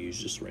use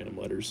just random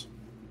letters.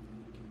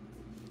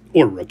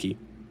 Or rookie.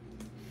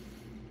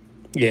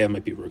 Yeah, it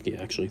might be rookie,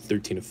 actually.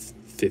 13 of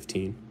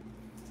 15.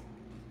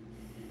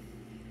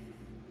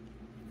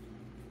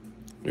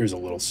 There's a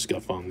little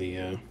scuff on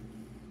the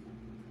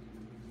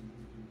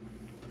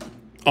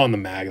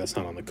mag. That's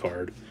not on the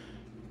card.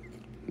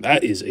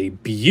 That is a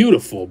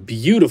beautiful,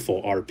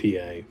 beautiful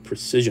RPA.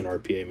 Precision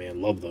RPA,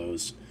 man. Love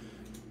those.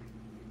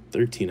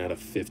 13 out of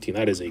 15.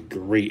 That is a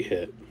great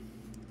hit.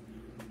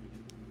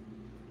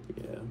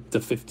 Yeah, to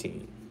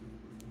 15.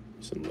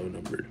 Some low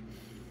numbered.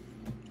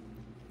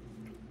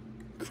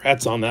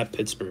 Congrats on that,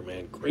 Pittsburgh,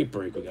 man. Great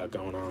break we got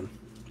going on.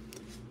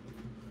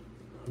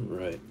 All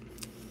right.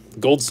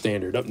 Gold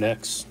standard up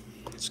next.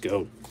 Let's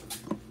go.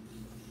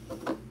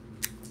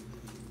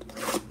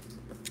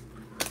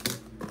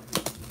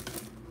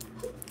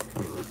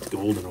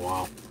 Gold in a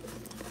while.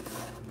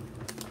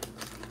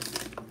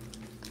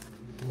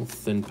 A little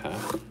thin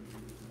pack.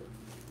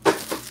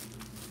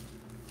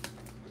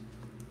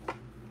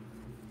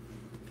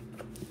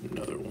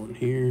 Another one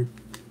here.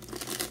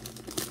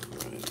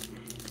 All right.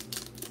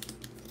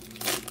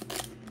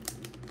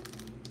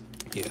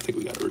 Yeah, I think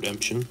we got a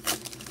redemption.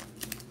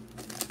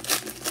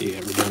 Yeah,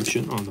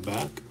 redemption on the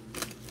back.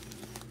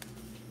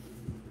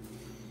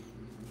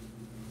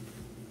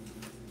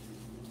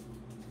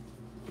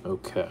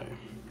 Okay.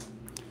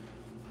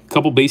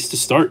 Couple base to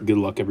start. Good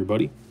luck,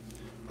 everybody.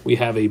 We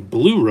have a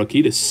blue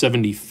rookie to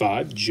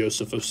 75,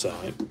 Joseph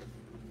Osai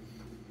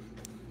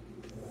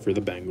for the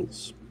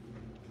Bengals.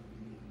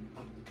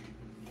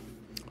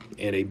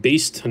 And a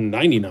base to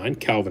 99,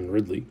 Calvin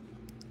Ridley,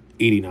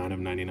 89 of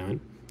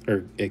 99.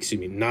 Or, excuse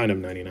me, 9 of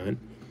 99.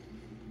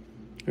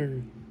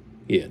 Or,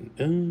 yeah,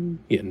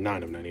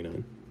 9 of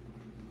 99.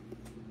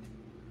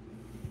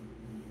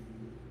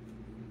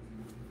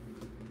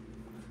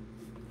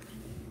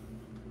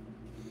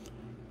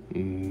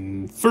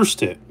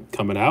 First hit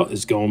coming out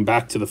is going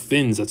back to the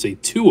Fins. That's a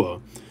Tua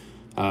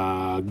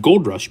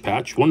Gold Rush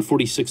patch,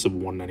 146 of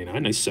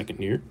 199. Nice second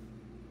year.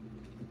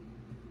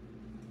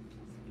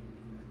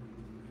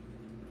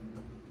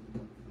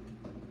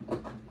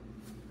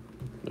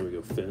 There we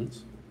go,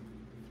 Fins.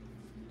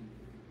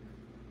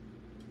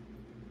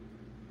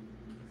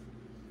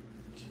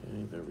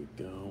 Okay, there we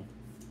go.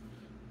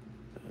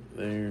 That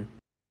there.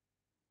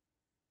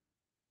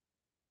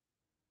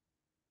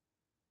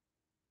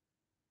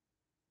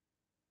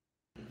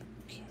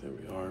 Okay, there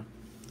we are.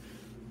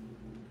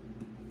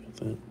 Got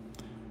that.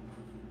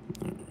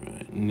 All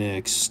right,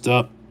 next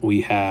up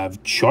we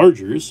have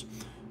Chargers.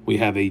 We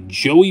have a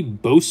Joey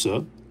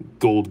Bosa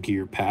Gold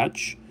Gear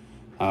patch.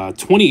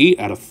 28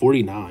 out of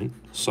 49.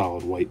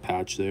 Solid white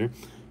patch there.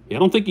 Yeah, I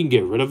don't think you can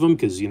get rid of them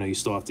because, you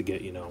still have to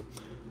get,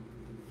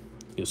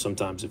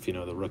 sometimes if,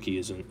 the rookie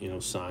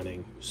isn't, signing,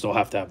 you still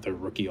have to have their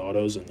rookie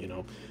autos. And,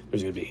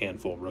 there's going to be a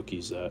handful of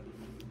rookies that,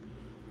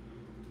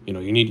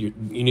 you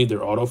need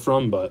their auto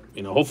from. But,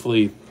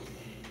 hopefully,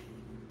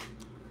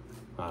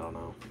 I don't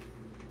know.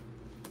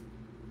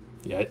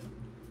 Yeah,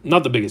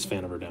 not the biggest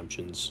fan of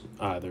redemptions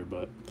either,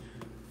 but.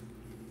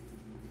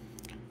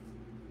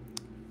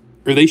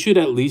 Or they should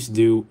at least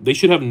they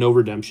should have no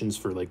redemptions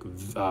for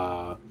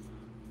retired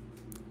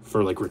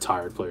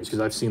players, because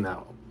I've seen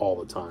that all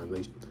the time.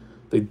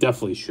 They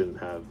definitely shouldn't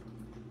have.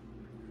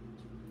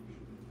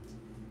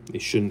 They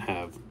shouldn't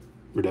have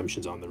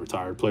redemptions on the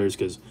retired players,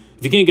 because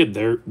if you can't get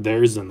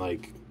theirs, then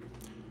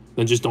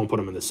just don't put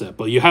them in the set.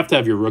 But you have to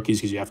have your rookies,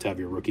 because you have to have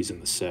your rookies in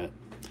the set.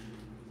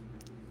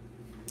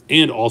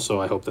 And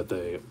also, I hope that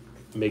they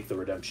make the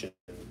redemption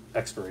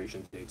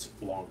expiration dates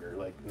longer,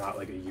 not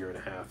like a year and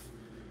a half.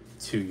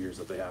 2 years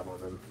that they have on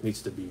them. It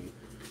needs to be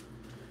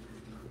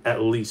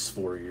at least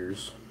 4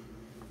 years.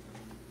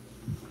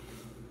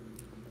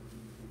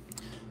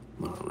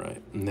 All right,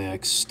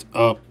 next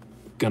up,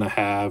 gonna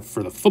have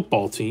for the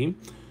football team,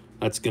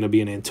 that's gonna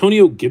be an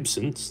Antonio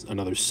Gibson,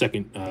 another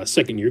second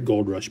year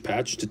Gold Rush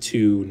patch to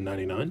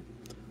 299.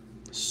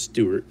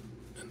 Stewart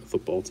and the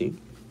football team.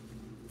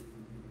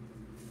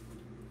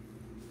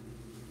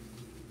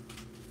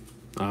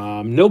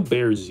 No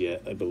Bears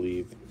yet, I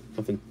believe.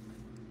 Nothing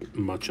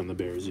much on the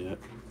Bears yet.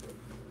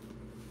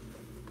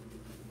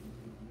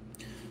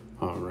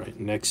 All right,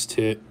 next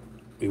hit,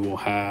 we will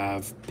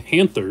have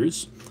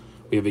Panthers.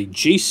 We have a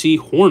J.C.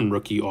 Horn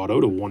rookie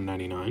auto to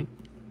 199.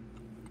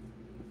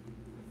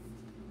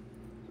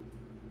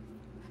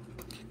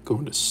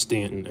 Going to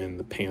Stanton and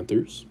the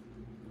Panthers.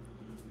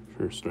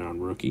 First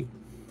round rookie.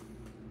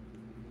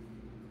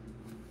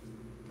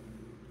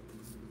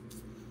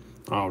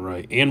 All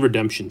right, and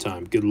redemption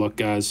time. Good luck,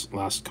 guys.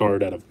 Last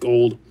card out of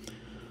gold.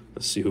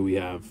 Let's see who we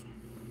have.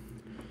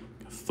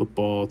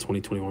 Football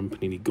 2021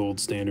 Panini Gold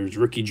Standards.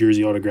 Rookie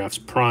jersey autographs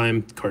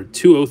prime. Card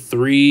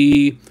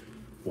 203.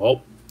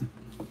 Well,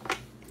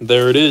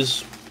 there it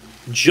is.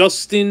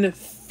 Justin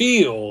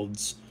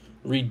Fields.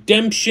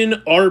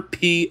 Redemption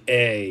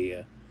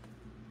RPA.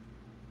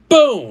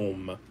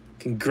 Boom.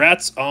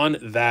 Congrats on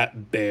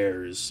that,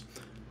 Bears.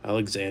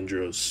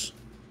 Alexandros.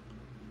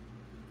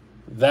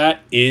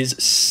 That is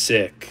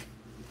sick.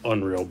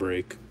 Unreal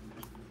break.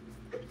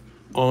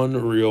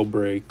 Unreal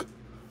break.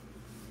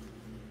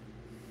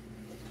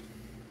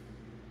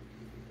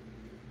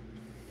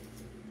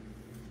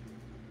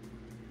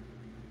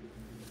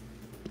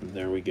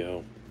 There we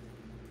go.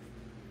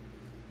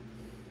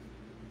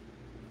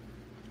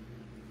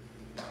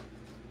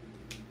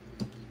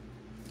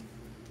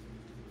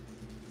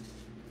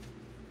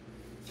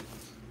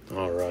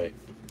 All right.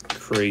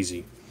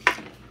 Crazy.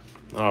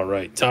 All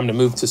right. Time to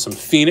move to some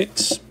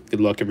Phoenix. Good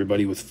luck,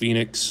 everybody, with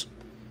Phoenix.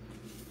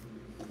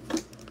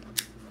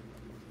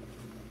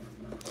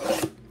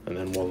 And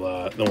then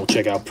we'll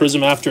check out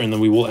Prizm after, and then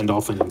we will end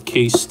off in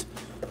Encased.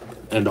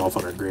 End off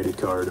on our graded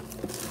card.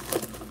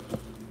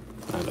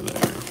 Out of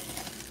there.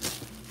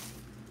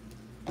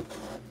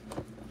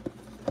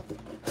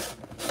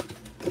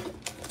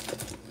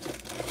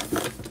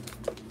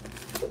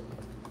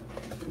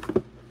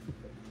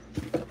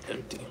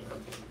 Empty.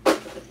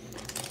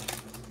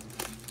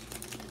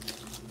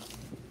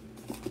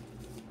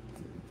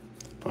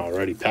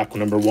 Alrighty, pack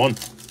number 1.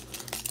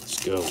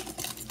 Let's go.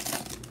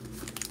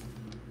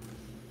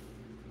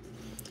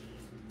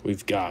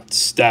 We've got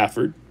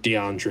Stafford,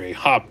 DeAndre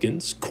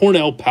Hopkins,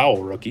 Cornell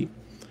Powell rookie,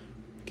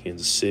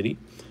 Kansas City.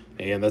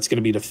 And that's going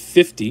to be to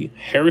 50.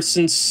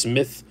 Harrison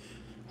Smith,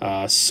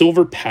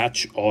 Silver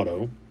Patch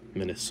Auto,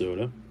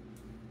 Minnesota.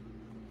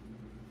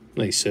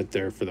 Nice set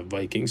there for the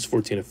Vikings.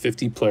 14 of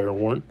 50, player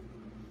worn.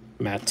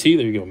 Matt T.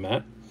 There you go,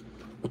 Matt.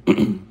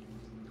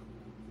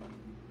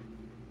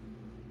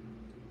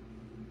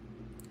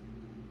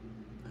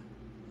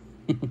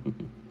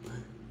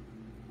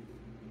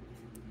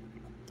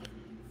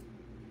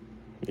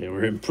 Yeah,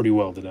 we're hitting pretty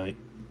well tonight.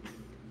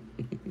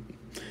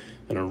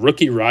 And a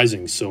rookie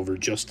rising silver,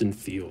 Justin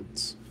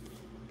Fields.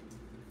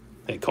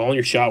 Hey, calling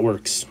your shot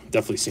works.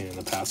 Definitely seen it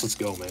in the past. Let's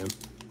go, man.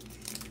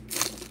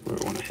 Where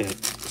I want to hit.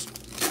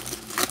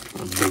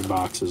 Big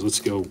boxes.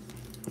 Let's go.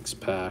 Next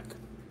pack.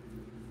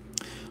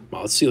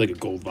 Well, let's see like a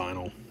gold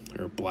vinyl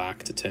or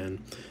black to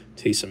 10.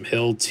 Taysom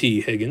Hill, T.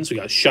 Higgins. We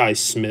got Shi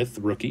Smith,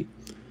 rookie.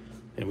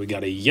 And we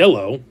got a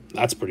yellow.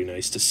 That's pretty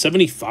nice. To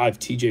 75,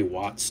 TJ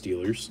Watt,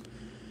 Steelers.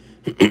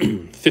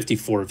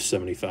 54 of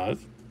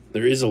 75.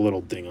 There is a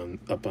little ding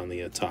up on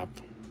the top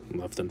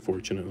left,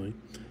 unfortunately.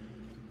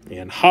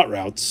 And Hot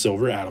Routes,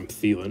 silver, Adam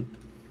Thielen.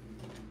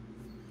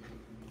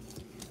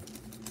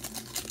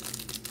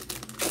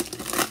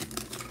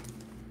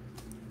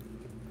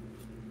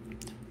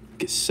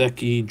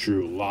 Gesicki,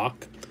 Drew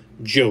Lock,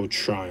 Joe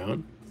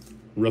Tryon,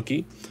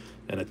 rookie.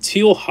 And a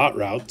teal Hot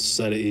Routes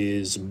that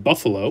is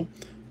Buffalo,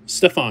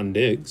 Stephon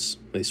Diggs.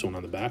 Nice one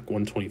on the back,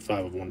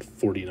 125 of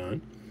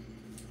 149.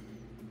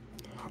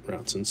 Hot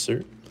Routes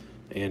insert.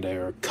 And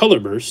our color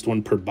burst,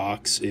 1 per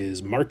box,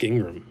 is Mark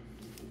Ingram,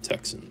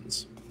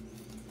 Texans.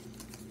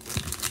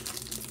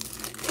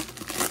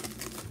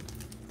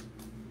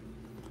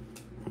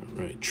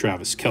 All right,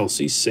 Travis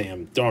Kelce,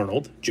 Sam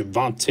Darnold,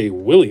 Javonte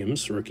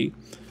Williams, rookie.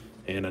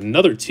 And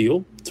another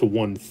teal to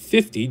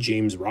 150,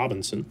 James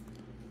Robinson.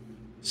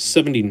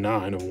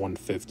 79 of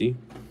 150.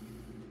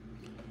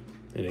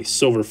 And a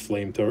silver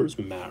flamethrowers,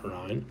 Matt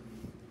Ryan.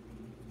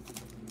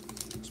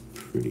 It's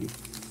pretty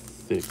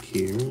thick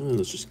here.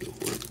 Let's just go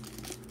for it.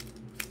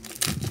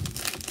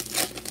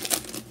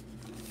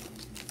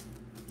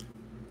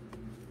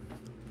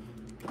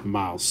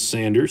 Miles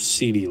Sanders,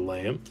 CeeDee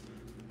Lamb,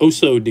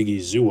 Oso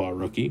Digizua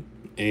rookie,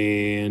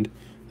 and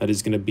that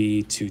is going to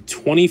be to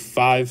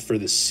 25 for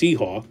the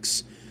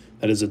Seahawks.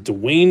 That is a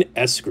Dwayne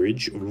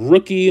Eskridge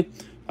rookie.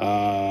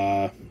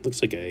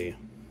 Looks like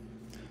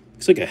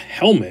a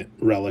helmet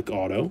relic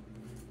auto,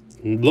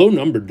 low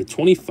numbered to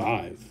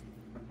 25.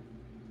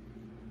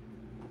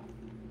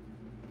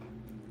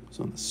 It's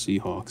on the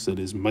Seahawks. That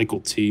is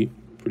Michael T.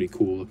 Pretty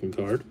cool looking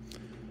card.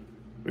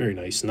 Very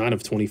nice. 9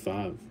 of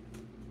 25.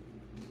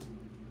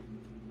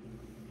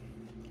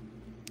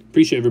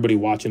 Appreciate everybody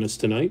watching us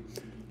tonight.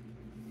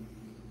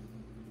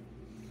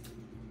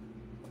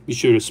 Be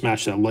sure to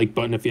smash that like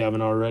button if you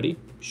haven't already.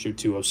 Be sure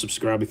to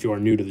subscribe if you are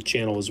new to the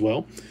channel as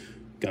well.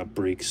 Got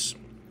breaks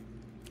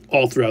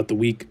all throughout the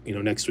week,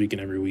 next week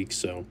and every week.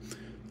 So,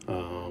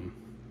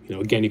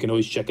 again, you can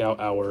always check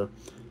out our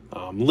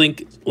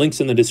Links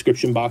in the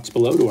description box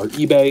below to our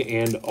eBay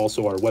and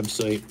also our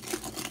website.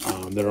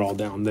 They're all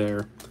down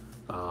there.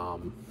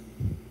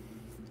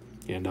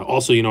 And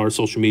also, you know, our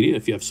social media.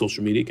 If you have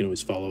social media, you can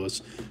always follow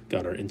us.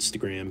 Got our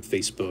Instagram,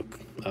 Facebook,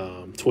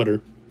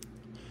 Twitter,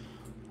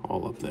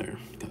 all up there.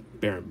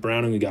 Got Baron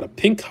Browning. We got a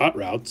pink Hot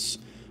Routes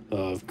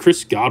of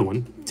Chris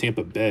Godwin,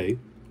 Tampa Bay,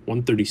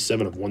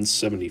 137 of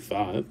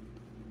 175.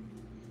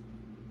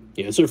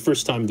 Yeah, it's our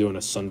first time doing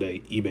a Sunday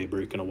eBay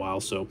break in a while,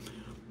 so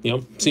you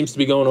know, seems to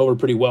be going over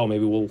pretty well.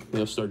 Maybe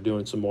we'll start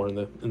doing some more in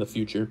the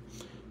future.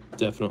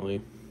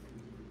 Definitely,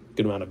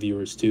 good amount of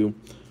viewers too.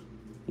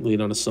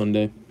 Late on a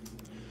Sunday.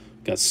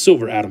 Got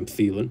Silver Adam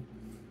Thielen.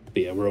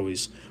 But yeah, we're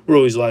always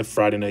live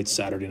Friday nights,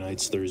 Saturday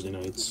nights, Thursday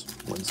nights,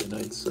 Wednesday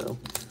nights. So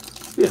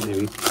yeah,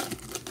 maybe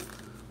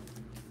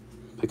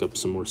pick up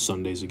some more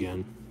Sundays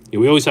again. Yeah,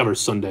 we always have our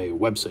Sunday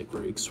website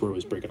breaks. We're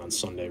always breaking on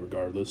Sunday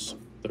regardless.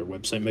 They're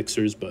website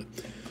mixers, but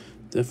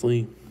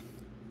definitely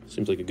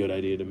seems like a good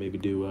idea to maybe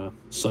do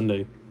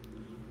Sunday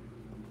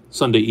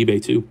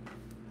eBay too.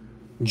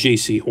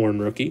 J.C. Horn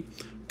rookie.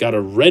 Got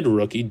a red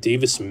rookie,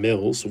 Davis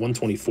Mills,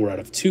 124 out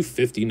of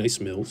 250. Nice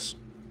Mills.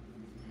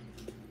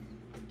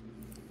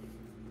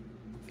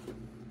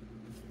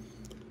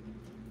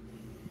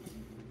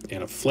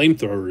 And a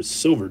flamethrower is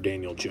silver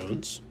Daniel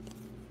Jones.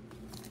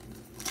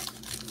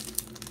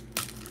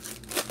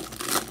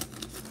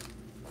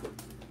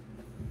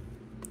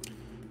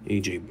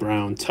 A.J.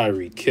 Brown,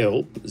 Tyreek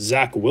Hill,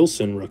 Zach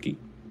Wilson rookie.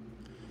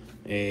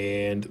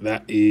 And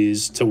that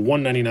is to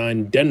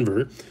 199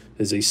 Denver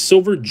is a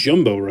silver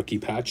jumbo rookie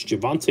patch,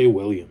 Javonte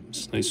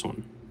Williams. Nice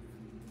one.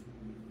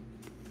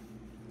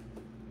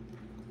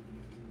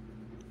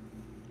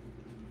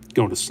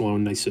 Going to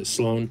Sloan, nice at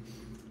Sloan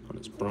on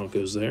his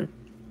Broncos there.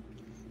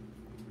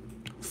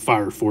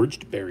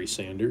 Fireforged, Barry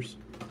Sanders.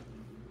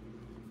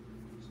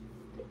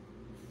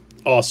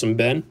 Awesome,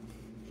 Ben.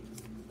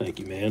 Thank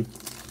you, man.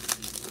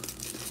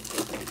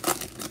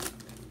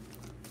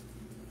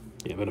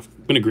 Yeah,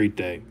 been a great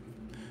day.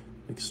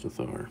 Mixed with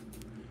our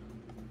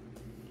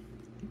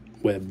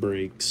web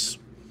breaks.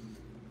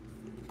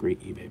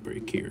 Great eBay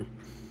break here.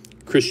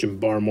 Christian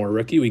Barmore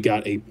rookie. We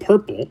got a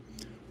purple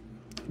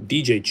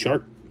DJ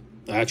Chark.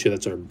 Actually,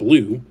 that's our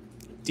blue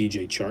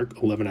DJ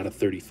Chark, 11 out of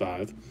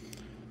 35.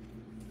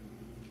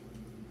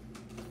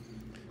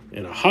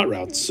 And a Hot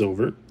Route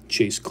silver,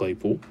 Chase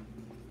Claypool.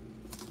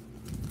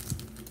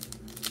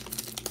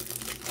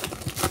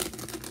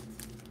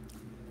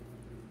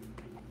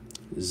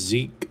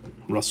 Zeke,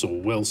 Russell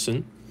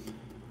Wilson.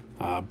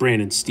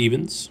 Brandon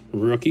Stevens,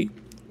 rookie.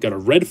 Got a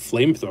red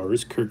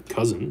flamethrowers, Kirk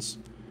Cousins.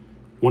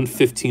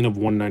 115 of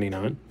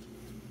 199.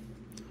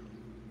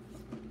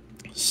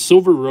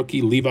 Silver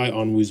rookie, Levi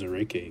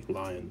Onwuzurike,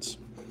 Lions.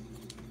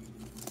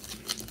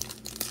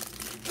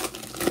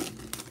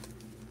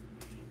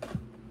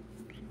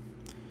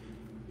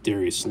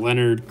 Darius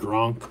Leonard,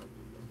 Gronk.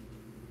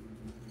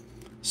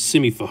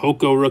 Simi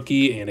Fehoko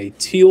rookie, and a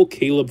teal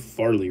Caleb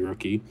Farley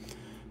rookie.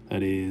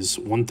 That is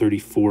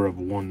 134 of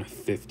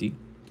 150.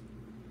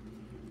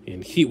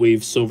 And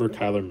Heatwave silver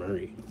Kyler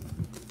Murray.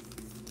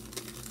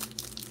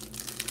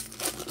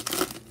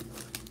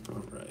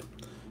 All right.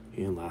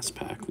 And last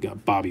pack, we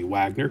got Bobby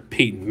Wagner,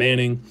 Peyton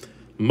Manning,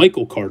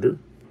 Michael Carter,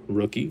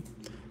 rookie,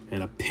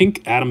 and a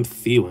pink Adam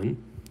Thielen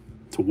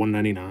to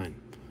 199.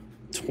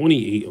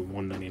 28 of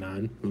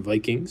 199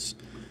 Vikings.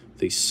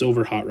 The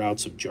silver Hot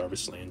Routes of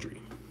Jarvis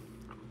Landry.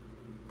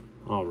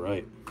 All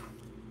right.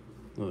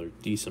 Another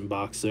decent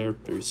box there.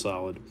 Very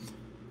solid.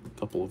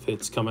 Couple of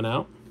hits coming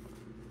out.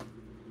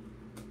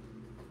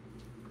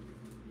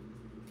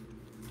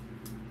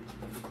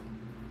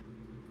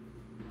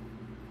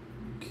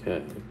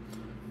 Okay.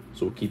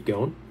 So we'll keep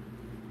going.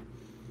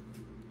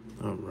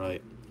 All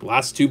right.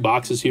 Last two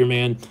boxes here,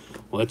 man.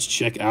 Let's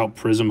check out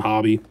Prizm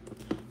Hobby.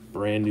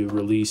 Brand new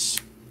release.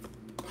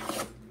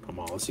 Come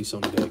on, let's see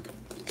something big.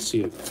 Let's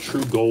see a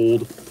true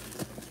gold.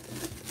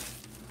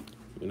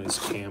 A nice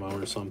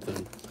camo or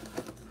something.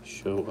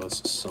 Show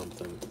us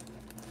something.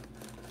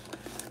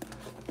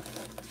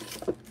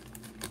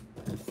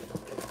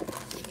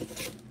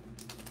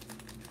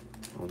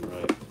 All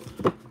right.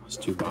 That's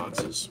two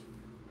boxes.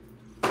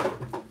 All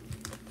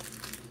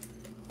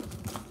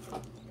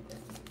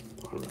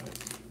right.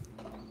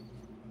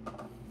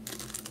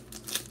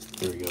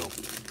 Here we go.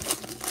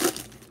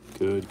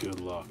 Good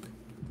luck.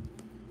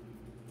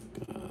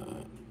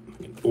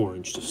 An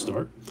orange to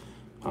start.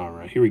 All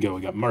right, here we go.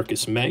 We got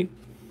Marcus May,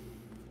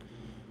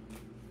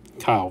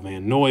 Kyle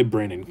Van Noy,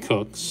 Brandon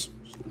Cooks.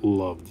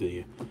 Love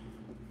the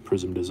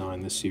Prizm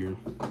design this year.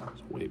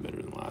 It's way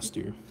better than last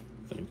year,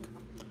 I think.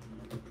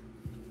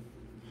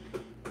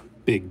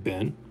 Big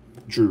Ben,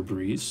 Drew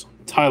Brees,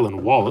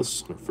 Tylan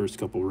Wallace, our first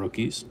couple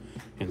rookies,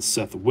 and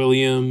Seth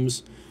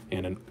Williams,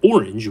 and an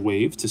orange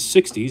wave to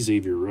 60,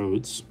 Xavier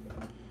Rhodes,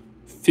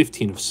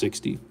 15 of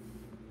 60.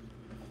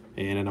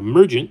 And an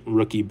emergent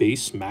rookie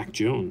base, Mac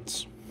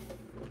Jones.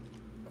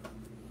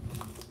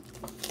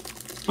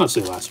 I'd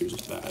say last year's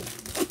was bad.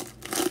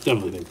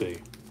 Definitely think they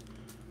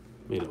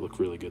made it look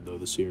really good, though,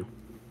 this year.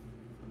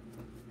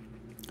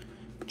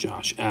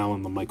 Josh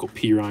Allen, LaMichael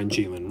Pirine,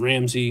 Jalen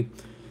Ramsey,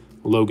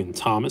 Logan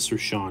Thomas,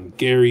 Rashawn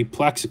Gary,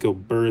 Plaxico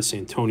Burress,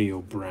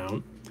 Antonio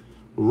Brown.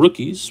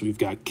 Rookies, we've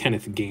got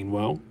Kenneth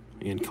Gainwell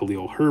and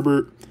Khalil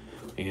Herbert.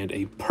 And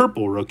a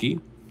purple rookie.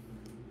 Is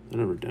that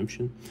a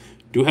redemption?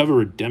 Do have a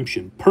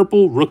redemption.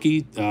 Purple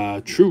rookie,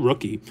 true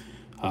rookie.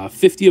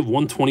 50 of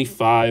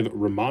 125,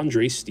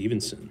 Ramondre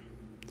Stevenson.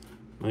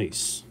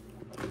 Nice.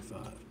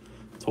 125.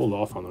 Let's hold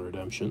off on the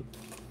redemption.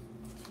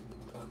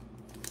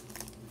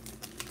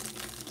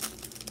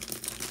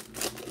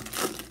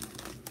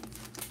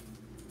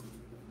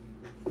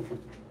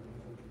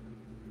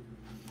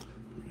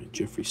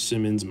 Jeffrey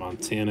Simmons,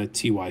 Montana,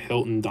 T.Y.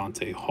 Hilton,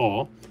 Dante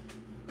Hall,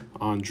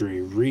 Andre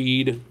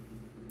Reed,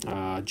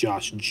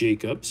 Josh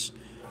Jacobs,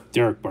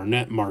 Derek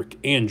Barnett, Mark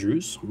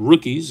Andrews.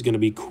 Rookies going to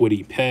be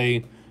Kwity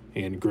Paye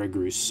and Greg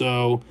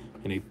Rousseau.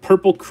 And a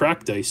purple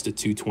cracked ice to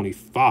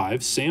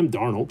 225, Sam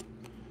Darnold,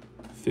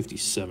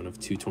 57 of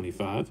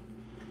 225.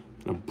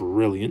 And a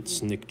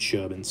brilliant Nick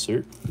Chubb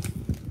insert.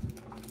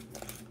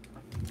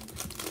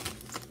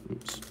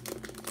 Oops.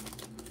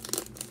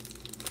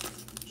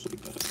 Just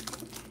like that.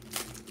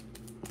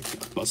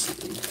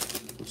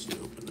 Busted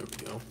open. There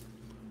we go.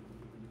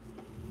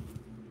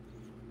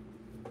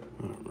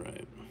 All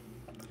right.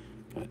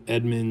 Got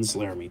Edmonds,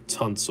 Laramie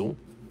Tunsil,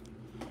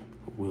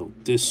 Will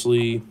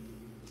Dissly,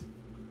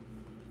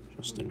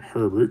 Justin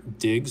Herbert,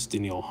 Diggs,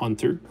 Danielle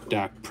Hunter,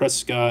 Dak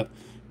Prescott,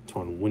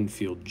 Antoine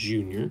Winfield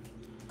Jr.,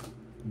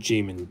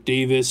 Jamin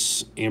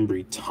Davis,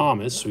 Ambry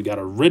Thomas. We got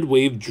a Red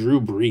Wave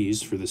Drew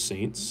Brees for the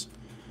Saints.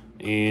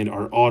 And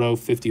our auto,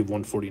 50 of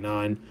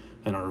 149.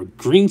 And our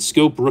Green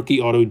Scope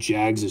rookie auto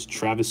Jags is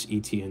Travis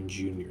Etienne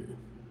Jr.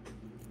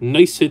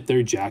 Nice hit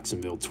there,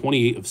 Jacksonville.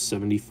 28 of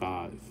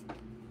 75.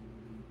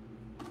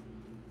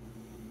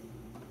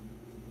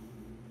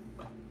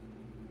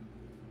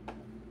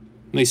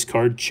 Nice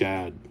card,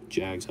 Chad.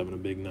 Jags having a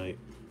big night.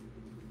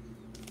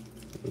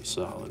 Really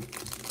solid.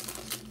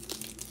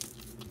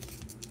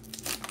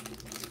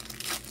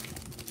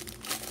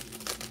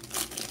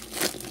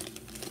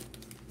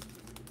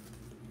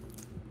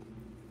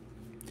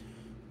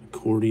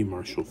 Cordy,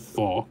 Marshall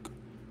Faulk,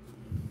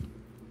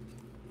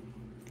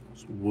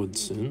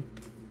 Woodson,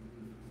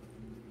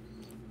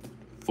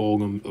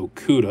 Fulgham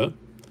Okuda,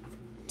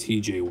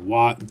 TJ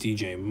Watt,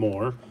 DJ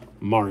Moore,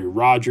 Mari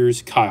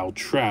Rogers, Kyle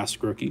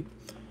Trask, rookie.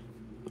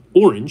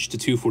 Orange to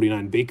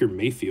 249, Baker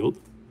Mayfield,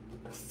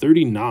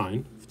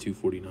 39 of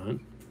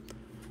 249.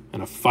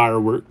 And a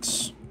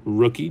Fireworks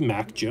rookie,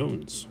 Mac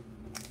Jones.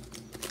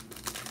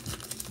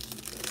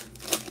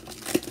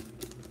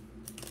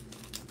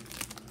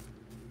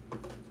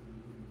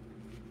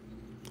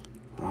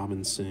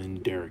 Robinson,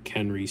 Derrick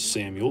Henry,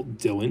 Samuel,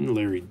 Dillon,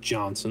 Larry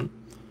Johnson.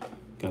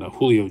 Got a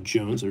Julio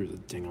Jones. There's a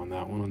ding on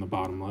that one on the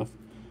bottom left.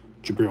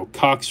 Jabril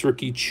Cox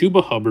rookie,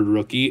 Chuba Hubbard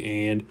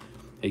rookie, and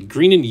a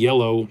green and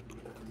yellow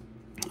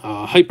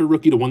hyper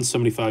rookie to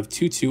 175,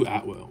 Tutu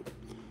Atwell.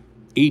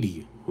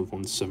 80 of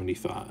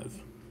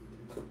 175.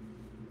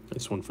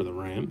 Nice one for the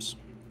Rams.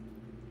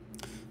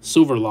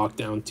 Silver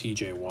lockdown,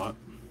 TJ Watt.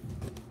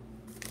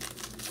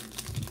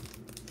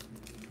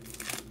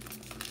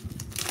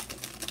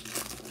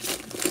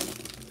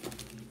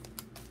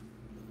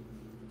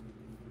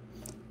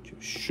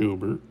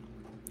 Schobert,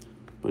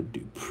 Bud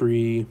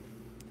Dupree,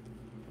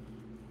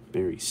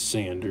 Barry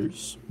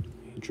Sanders,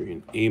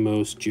 Adrian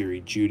Amos,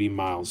 Jerry Jeudy,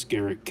 Myles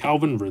Garrett,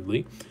 Calvin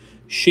Ridley,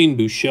 Shane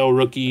Buechele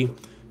rookie,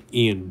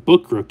 Ian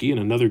Book rookie, and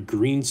another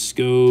green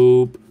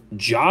scope,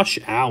 Josh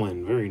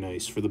Allen. Very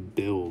nice for the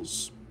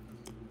Bills.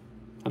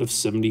 Out of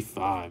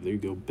 75. There you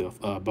go,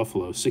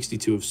 Buffalo.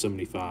 62 of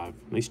 75.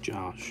 Nice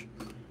Josh.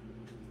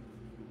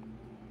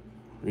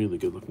 Really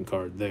good looking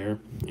card there.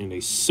 And a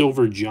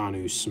silver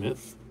Jonnu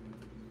Smith.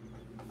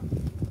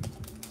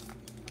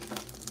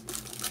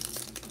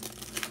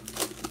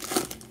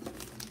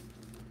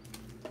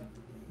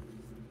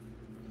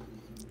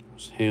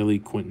 Haley,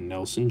 Quentin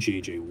Nelson,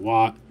 J.J.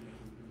 Watt,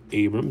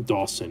 Abram,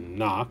 Dawson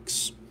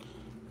Knox,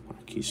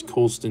 Marquise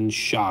Colston,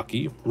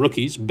 Shockey.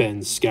 Rookies,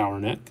 Ben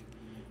Skowronek,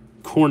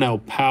 Cornell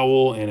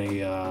Powell, and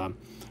a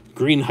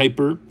green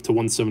hyper to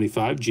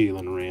 175,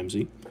 Jalen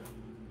Ramsey.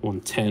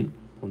 110,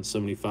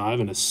 175,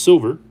 and a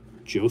silver,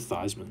 Joe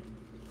Theismann.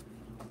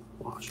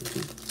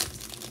 Washington.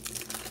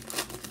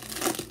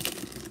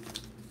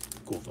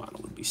 Gold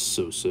vinyl would be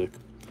so sick.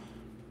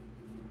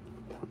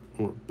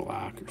 Or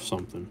black or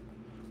something.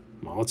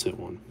 Well, let's hit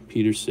one.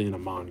 Peterson,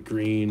 Amon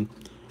Green,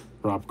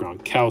 Rob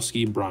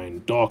Gronkowski,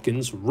 Brian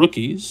Dawkins.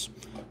 Rookies,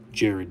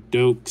 Jared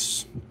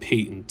Dokes,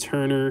 Peyton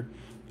Turner.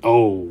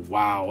 Oh,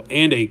 wow.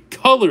 And a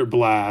color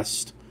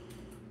blast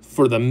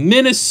for the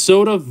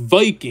Minnesota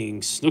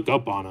Vikings. Snook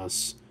up on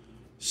us.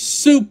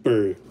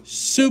 Super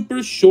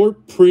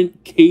short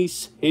print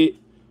case hit.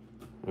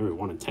 Every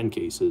 1 in 10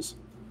 cases.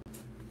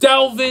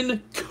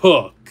 Dalvin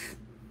Cook.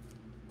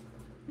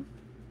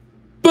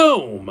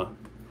 Boom.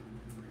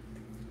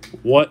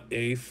 What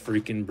a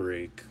freaking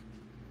break.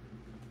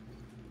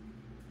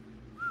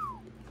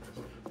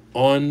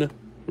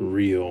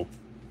 Unreal.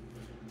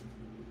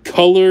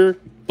 Color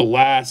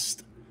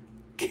blast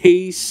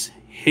case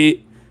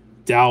hit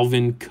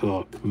Dalvin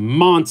Cook.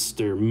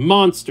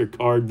 Monster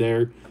card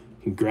there.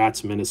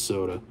 Congrats,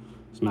 Minnesota.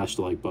 Smash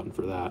the like button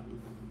for that.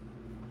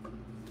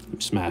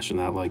 Keep smashing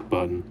that like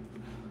button.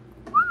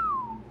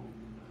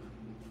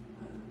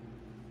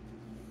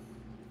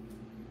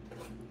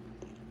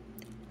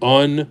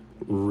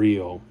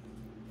 Unreal.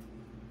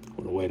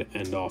 What a way to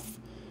end off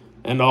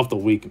the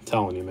week, I'm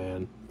telling you,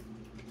 man.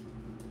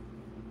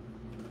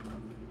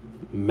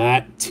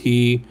 Matt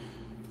T.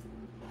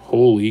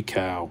 Holy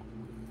cow.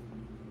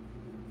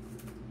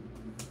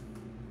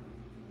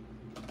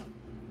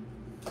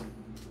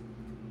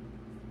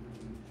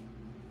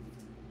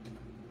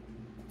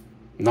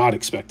 Not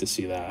expect to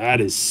see that.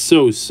 That is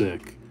so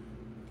sick.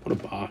 What a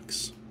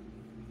box.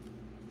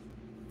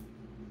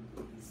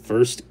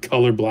 First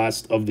color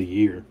blast of the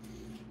year.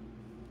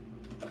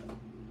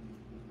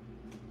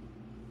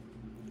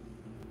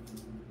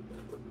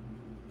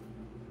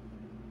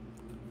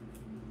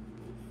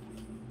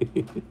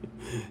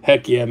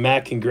 Heck yeah,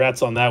 Matt,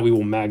 congrats on that. We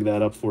will mag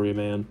that up for you,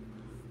 man.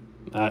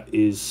 That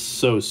is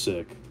so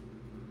sick.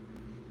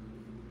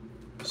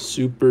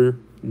 Super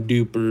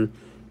duper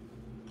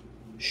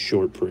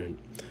short print.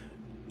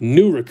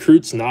 New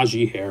recruits,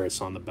 Najee Harris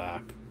on the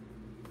back.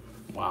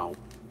 Wow.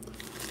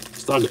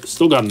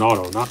 Still got an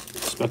auto. Not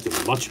expecting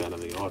much out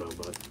of the auto,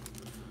 but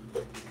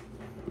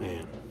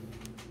man.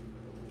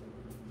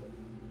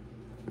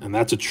 And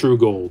that's a true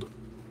gold.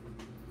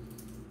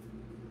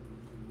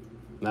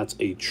 That's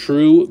a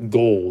true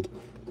gold.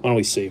 Why don't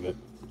we save it?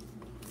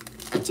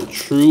 It's a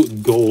true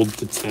gold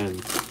to 10.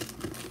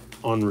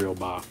 Unreal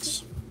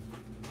box.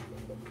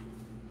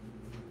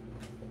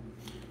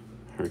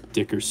 Eric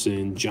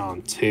Dickerson,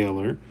 John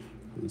Taylor,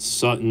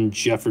 Sutton,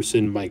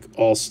 Jefferson, Mike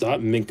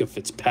Allstott, Minka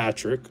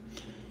Fitzpatrick.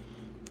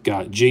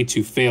 Got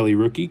J2 Faley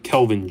rookie,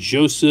 Kelvin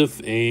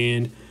Joseph,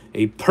 and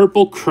a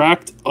purple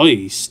cracked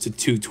ice to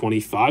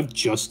 225,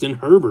 Justin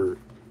Herbert.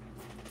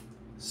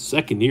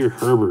 Second year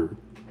Herbert.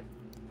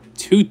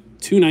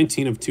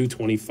 219 of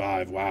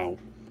 225. Wow.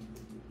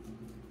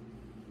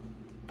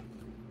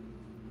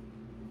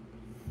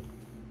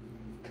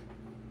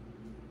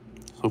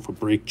 So for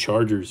break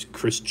Chargers,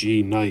 Chris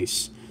G,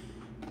 nice.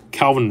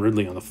 Calvin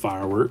Ridley on the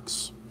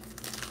fireworks.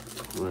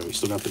 All right, we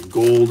still got the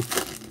gold.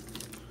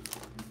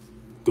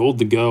 Gold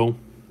to go.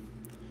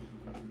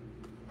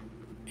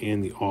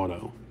 And the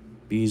auto.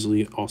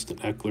 Beasley, Austin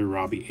Eckler,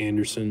 Robbie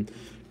Anderson,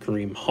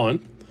 Kareem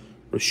Hunt,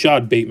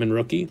 Rashad Bateman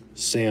rookie,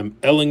 Sam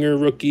Ellinger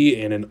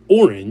rookie, and an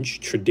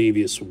orange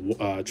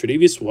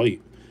Tre'Davious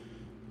White,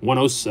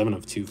 107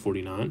 of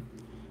 249,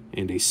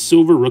 and a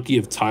silver rookie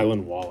of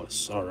Tylan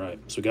Wallace. All right,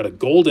 so we got a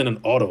gold and an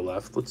auto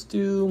left. Let's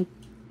do.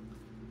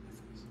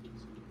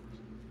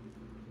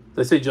 Did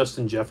I say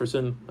Justin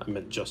Jefferson? I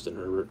meant Justin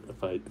Herbert.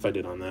 If I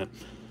did on that,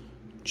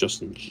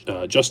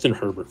 Justin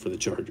Herbert for the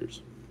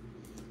Chargers.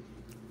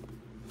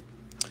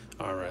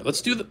 All right,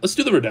 let's do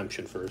the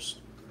redemption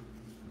first.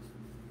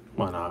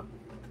 Why not?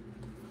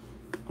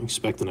 I'm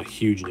expecting a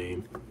huge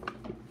name.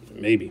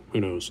 Maybe.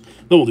 Who knows?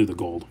 Then we'll do the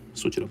gold.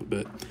 Switch it up a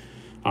bit.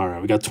 All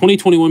right. We got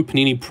 2021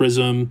 Panini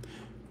Prizm.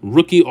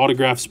 Rookie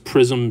Autographs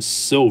Prizm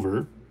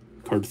Silver.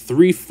 Card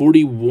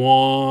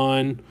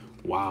 341.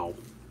 Wow.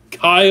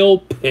 Kyle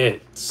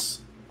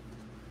Pitts.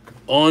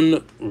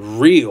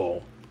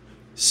 Unreal.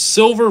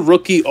 Silver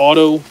rookie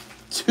auto.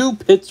 2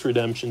 Pitts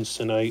redemptions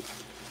tonight.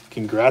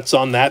 Congrats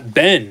on that,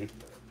 Ben.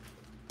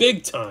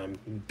 Big time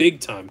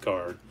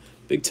card.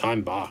 Big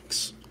time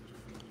box.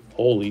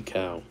 Holy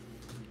cow.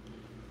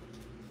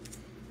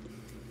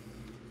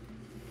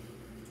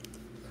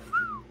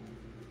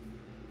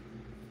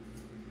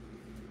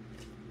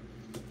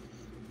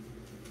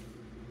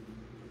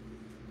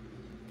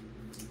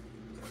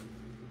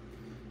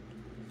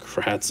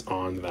 Congrats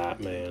on that,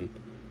 man.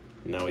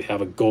 Now we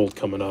have a gold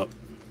coming up.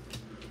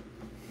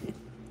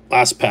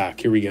 Last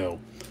pack. Here we go.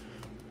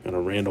 Got a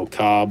Randall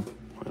Cobb.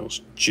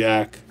 Miles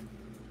Jack.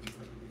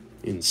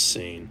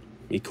 Insane.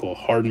 Mecole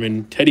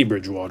Hardman. Teddy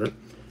Bridgewater.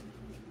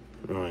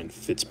 Ryan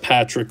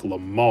Fitzpatrick.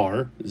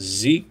 Lamar.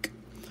 Zeke.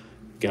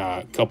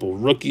 Got a couple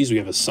rookies. We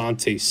have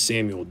Asante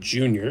Samuel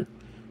Jr.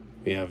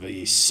 We have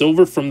a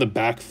silver from the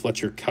back,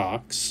 Fletcher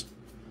Cox.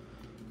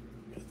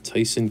 Got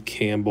Tyson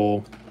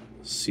Campbell.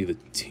 Let's see the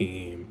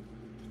team.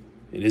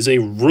 It is a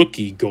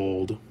rookie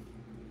gold.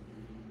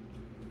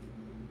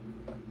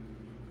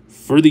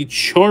 For the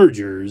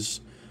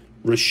Chargers,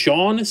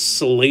 Rashawn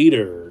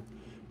Slater.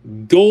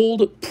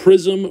 Gold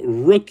Prizm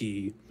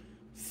rookie.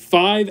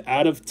 5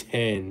 out of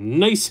 10.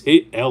 Nice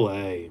hit,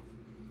 LA.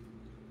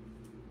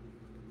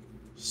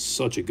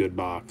 Such a good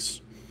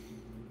box.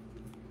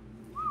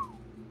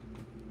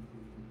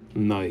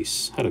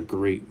 Nice. Had a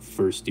great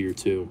first year,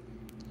 too.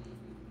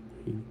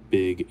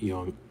 Big,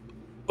 young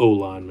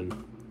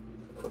O-lineman.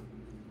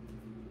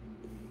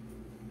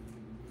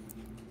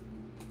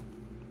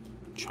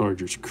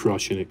 Chargers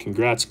crushing it.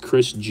 Congrats,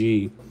 Chris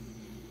G.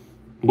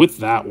 With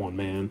that one,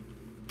 man.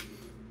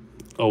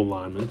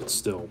 O-lineman, but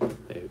still.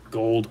 A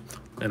gold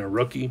and a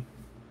rookie.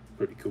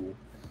 Pretty cool.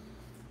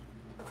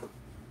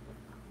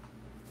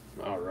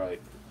 All right.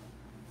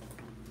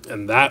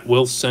 And that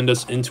will send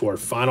us into our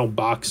final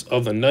box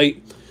of the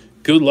night.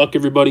 good luck,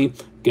 everybody.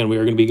 Again, we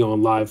are going to be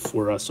going live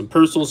for some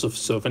personals.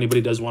 So if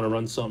anybody does want to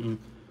run something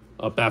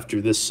up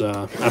after this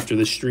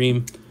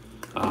stream,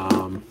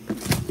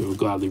 we will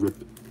gladly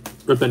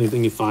rip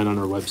anything you find on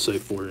our website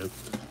for you.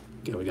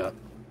 Again, we got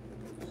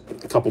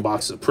a couple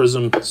boxes of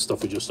Prizm,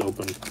 stuff we just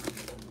opened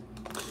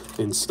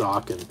in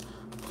stock, and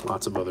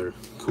lots of other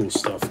cool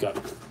stuff. Got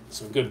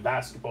some good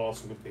basketball,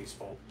 some good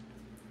baseball,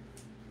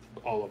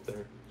 all up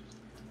there.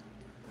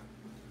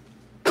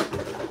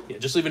 Yeah,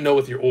 just leave a note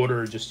with your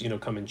order. Just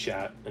come in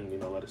chat and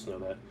let us know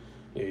that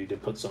you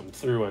did put something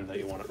through and that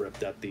you want it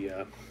ripped at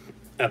the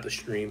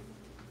stream.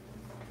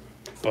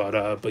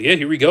 But yeah,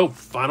 here we go.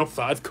 Final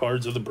 5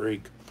 cards of the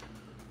break.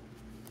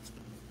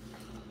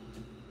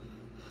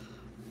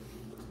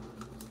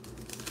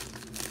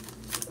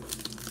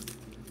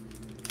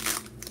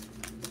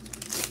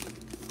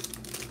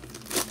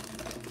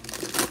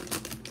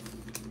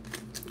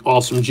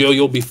 Awesome, Joe.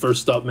 You'll be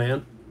first up,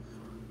 man.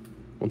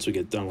 Once we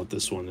get done with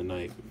this one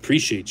tonight.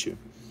 Appreciate you.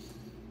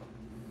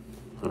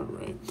 All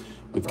right.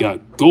 We've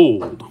got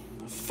gold.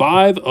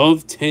 5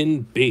 of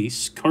 10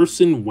 base.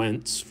 Carson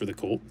Wentz for the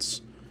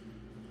Colts.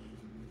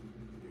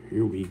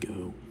 Here we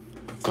go.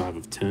 5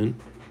 of 10.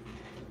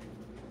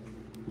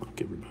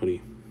 Look,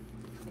 everybody.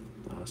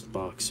 Last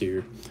box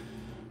here.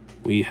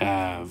 We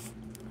have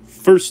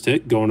first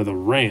hit going to the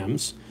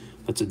Rams.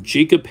 That's a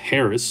Jacob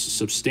Harris.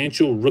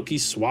 Substantial rookie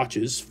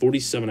swatches.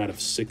 47 out of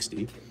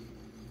 60.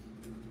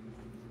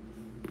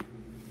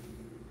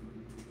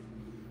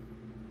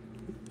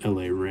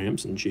 LA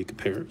Rams and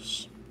Jacob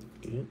Harris.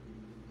 Okay.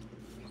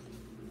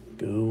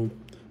 Go.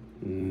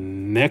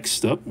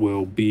 Next up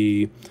will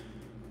be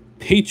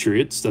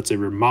Patriots. That's a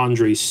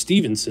Ramondre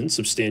Stevenson.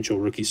 Substantial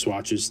rookie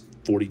swatches.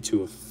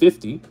 42 of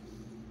 50.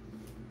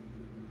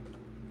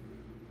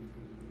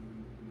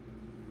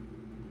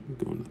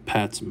 Going to the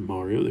Pats and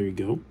Mario. There you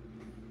go.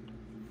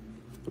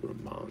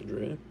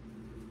 Ramondre.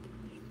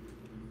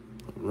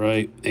 All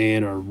right.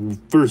 And our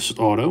first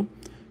auto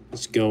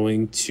is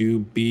going to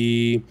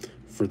be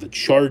for the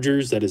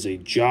Chargers. That is a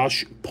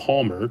Josh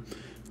Palmer.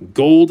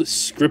 Gold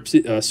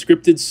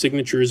scripted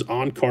signatures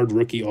on-card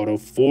rookie auto.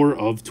 4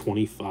 of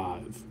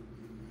 25.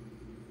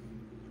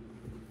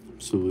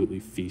 Absolutely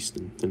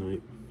feasting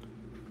tonight.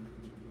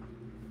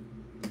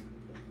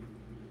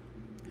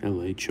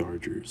 LA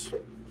Chargers.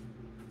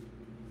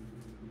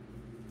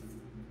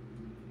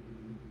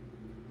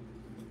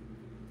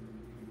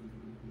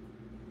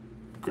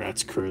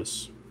 Congrats,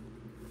 Chris.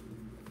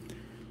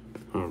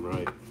 All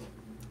right.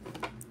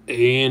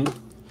 And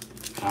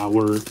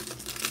our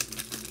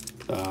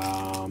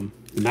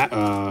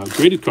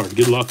graded card.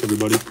 Good luck,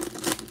 everybody.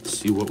 Let's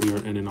see what we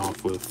are ending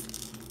off with.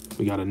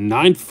 We got a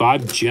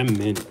 9.5 gem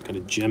mint. Got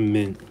a gem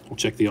mint. We'll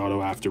check the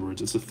auto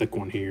afterwards. It's a thick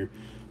one here.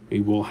 We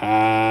will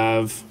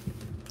have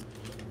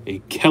a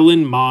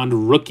Kellen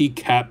Mond rookie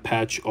cap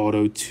patch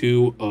auto.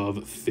 2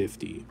 of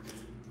 50.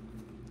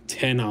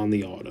 10 on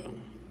the auto.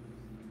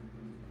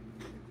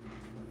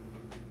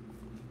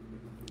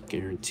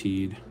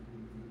 Guaranteed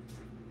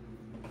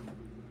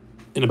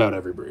in about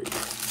every break.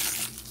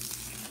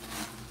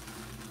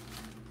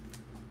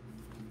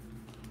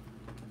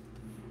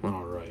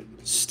 All right.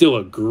 Still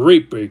a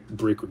great break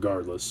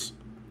regardless.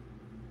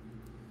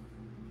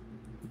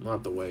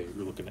 Not the way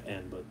you're looking to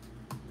end, but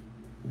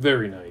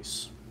very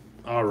nice.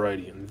 All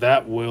righty, and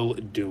that will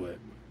do it.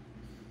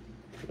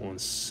 One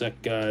sec,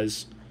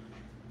 guys.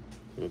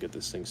 We'll get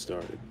this thing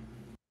started.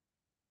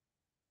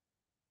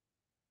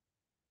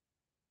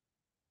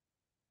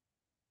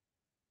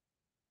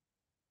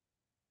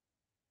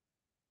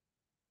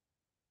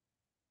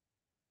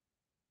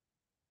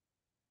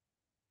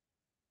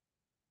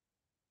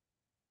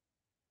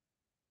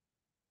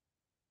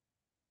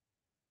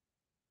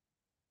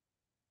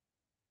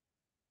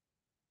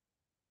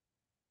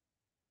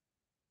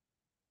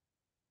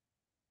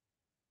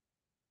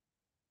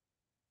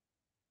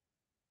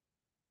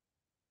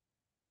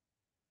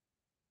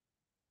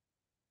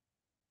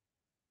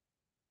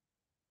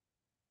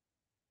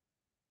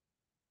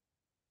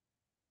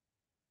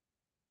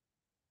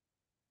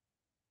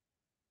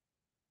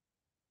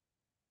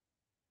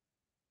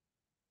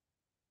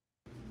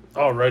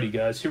 Alrighty,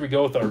 guys, here we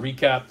go with our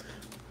recap.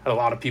 Had a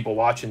lot of people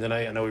watching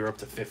tonight. I know we were up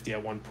to 50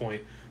 at one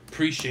point.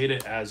 Appreciate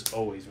it as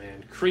always,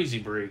 man. Crazy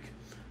break.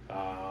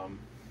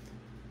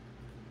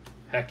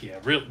 Heck yeah,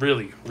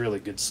 really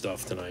good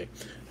stuff tonight.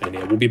 And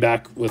yeah, we'll be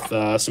back with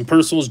some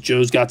personals.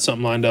 Joe's got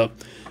something lined up,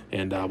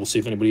 and we'll see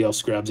if anybody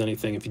else grabs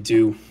anything. If you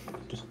do,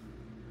 just,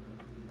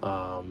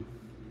 yeah,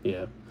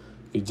 if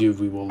you do,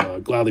 we will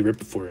gladly rip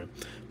it for you.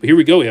 But here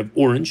we go. We have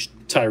orange,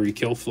 Tyreek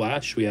Hill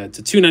Flash. We had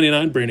to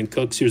 299, Brandon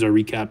Cooks. Here's our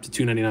recap. To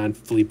 299,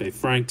 Felipe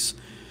Franks.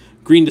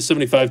 Green to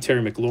 75,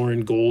 Terry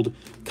McLaurin. Gold,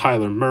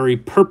 Kyler Murray.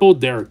 Purple,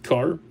 Derek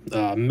Carr.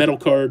 Metal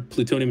card,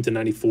 Plutonium to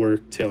 94,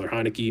 Taylor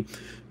Heineke.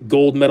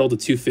 Gold medal to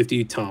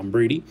 250, Tom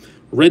Brady.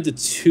 Red to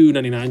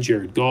 299,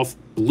 Jared Goff.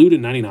 Blue to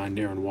 99,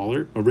 Darren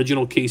Waller.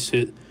 Original case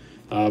hit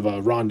of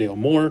Rondale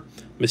Moore.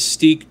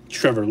 Mystique,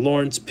 Trevor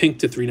Lawrence. Pink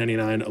to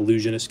 399,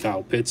 Illusionist,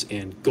 Kyle Pitts.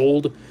 And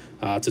gold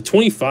to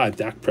 25,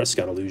 Dak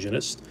Prescott,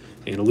 Illusionist.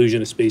 An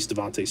Illusion of Space,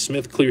 Devontae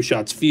Smith. Clear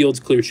Shots Fields.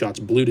 Clear Shots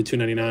Blue to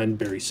 299,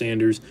 Barry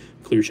Sanders.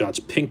 Clear Shots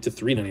Pink to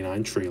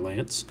 399, Trey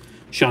Lance.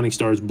 Shining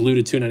Stars Blue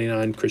to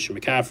 299, Christian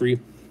McCaffrey.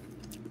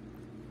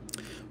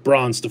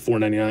 Bronze to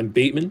 499,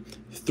 Bateman.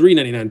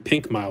 399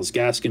 Pink, Myles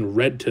Gaskin.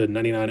 Red to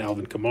 99,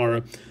 Alvin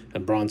Kamara.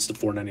 And Bronze to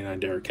 499,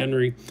 Derrick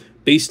Henry.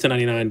 Base to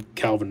 99,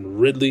 Calvin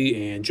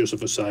Ridley. And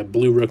Joseph Osai,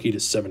 Blue Rookie to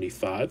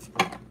 75.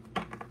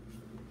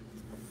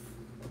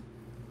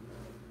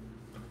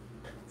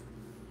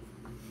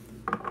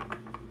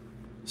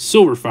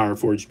 Silver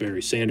Fireforged,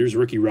 Barry Sanders.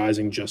 Rookie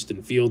Rising,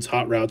 Justin Fields.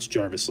 Hot Routes,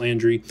 Jarvis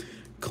Landry.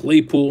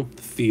 Claypool,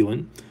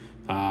 Thielen.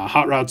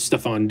 Hot Routes,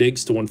 Stephon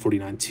Diggs to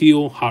 149,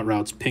 Teal. Hot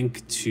Routes,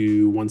 Pink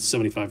to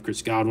 175,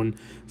 Chris Godwin.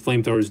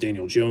 Flamethrowers,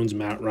 Daniel Jones.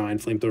 Matt Ryan.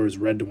 Flamethrowers,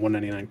 Red to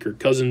 199, Kirk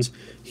Cousins.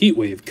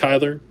 Heatwave,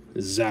 Kyler.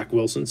 Zach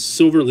Wilson.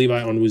 Silver,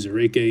 Levi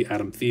Onwuzurike.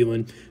 Adam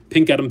Thielen.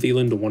 Pink, Adam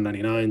Thielen to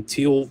 199.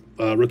 Teal,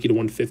 Rookie to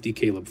 150,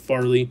 Caleb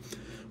Farley.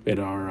 We had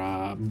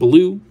our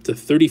blue to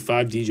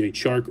 35, DJ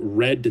Chark.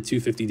 Red to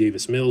 250,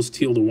 Davis Mills.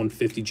 Teal to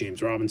 150,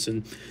 James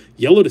Robinson.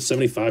 Yellow to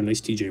 75, nice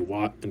TJ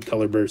Watt. And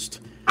color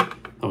burst, that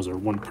was our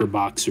one per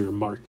boxer,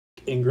 Mark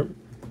Ingram.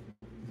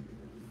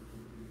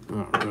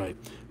 All right.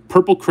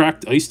 Purple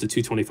Cracked Ice to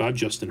 225,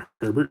 Justin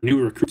Herbert.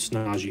 New Recruits,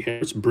 Najee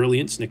Harris.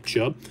 Brilliance, Nick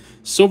Chubb.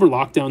 Silver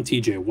Lockdown,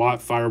 TJ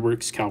Watt.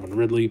 Fireworks, Calvin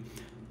Ridley.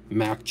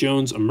 Mac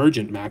Jones,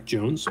 Emergent Mac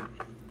Jones.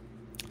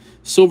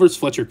 Silvers,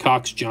 Fletcher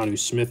Cox, Jonnu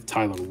Smith,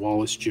 Tylan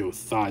Wallace, Joe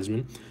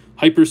Theismann.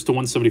 Hypers to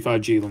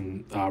 175,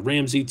 Jalen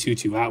Ramsey,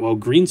 2-2 Atwell.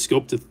 Green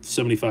Scope to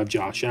 75,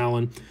 Josh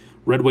Allen.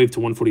 Red Wave to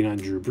 149,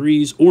 Drew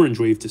Brees.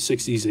 Orange Wave to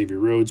 60, Xavier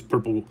Rhodes.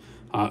 Purple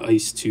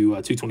Ice to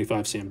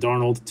 225, Sam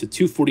Darnold. To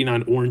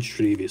 249, Orange,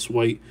 Tre'Davious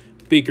White.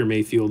 Baker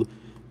Mayfield.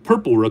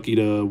 Purple Rookie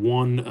to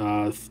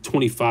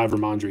 125,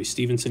 Ramondre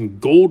Stevenson.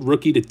 Gold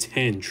Rookie to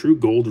 10, True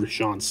Gold,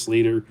 Rashawn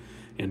Slater.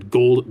 And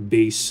Gold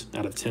Base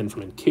out of 10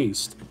 from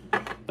Encased.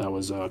 That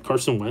was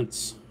Carson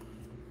Wentz.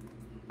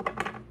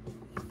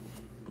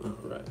 All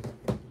right.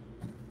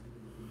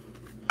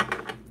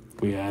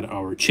 We had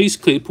our Chase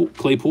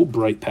Claypool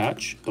Bright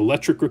Patch.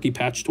 Electric Rookie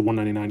Patch to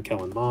 199,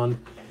 Kellen Mond.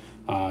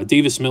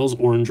 Davis Mills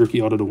Orange Rookie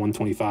Auto to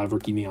 125,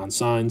 Rookie Neon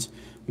Signs.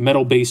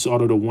 Metal Base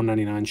Auto to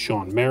 199,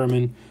 Sean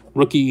Merriman.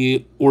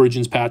 Rookie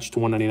Origins Patch to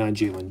 199,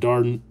 Jalen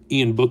Darden.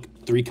 Ian Book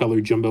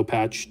 3-color Jumbo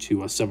Patch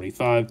to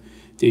 75.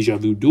 Deja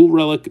Vu Dual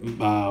Relic,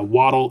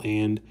 Waddle,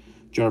 and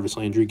Jarvis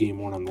Landry, Game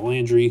 1 on the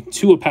Landry.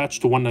 Tua Patch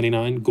to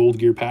 199, Gold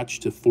Gear Patch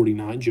to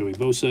 49, Joey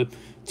Bosa.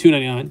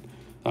 299,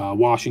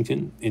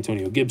 Washington,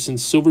 Antonio Gibson.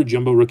 Silver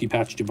Jumbo Rookie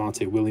Patch,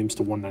 Javonte Williams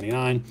to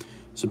 199.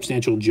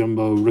 Substantial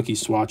Jumbo Rookie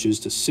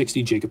Swatches to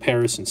 60, Jacob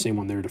Harris. And same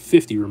one there to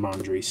 50,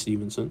 Ramondre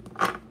Stevenson.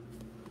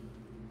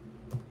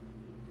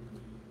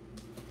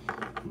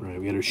 Right,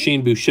 we had our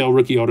Shane Buechele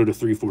Rookie Auto to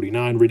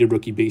 349. Rated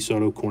Rookie Base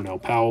Auto, Cornell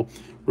Powell.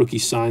 Rookie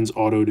Signs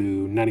Auto to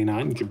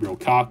 99, Jabril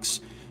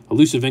Cox.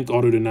 Elusive Ink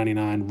Auto to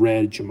 99,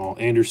 Red, Jamal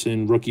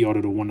Anderson. Rookie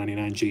Auto to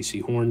 199, J.C.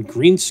 Horn.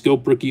 Green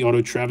Scope Rookie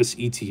Auto, Travis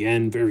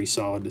Etienne, very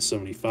solid to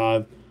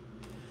 75.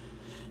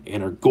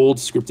 And our Gold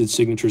Scripted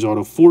Signatures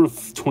Auto, 4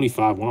 of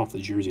 25, one off the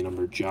jersey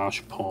number,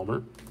 Josh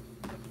Palmer.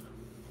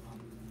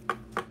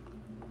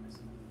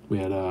 We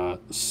had a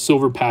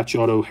Silver Patch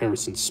Auto,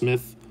 Harrison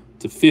Smith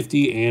to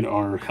 50, and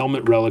our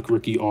Helmet Relic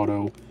Rookie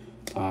Auto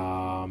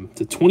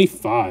to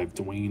 25,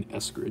 Dwayne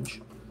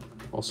Eskridge.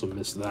 Also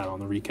missed that on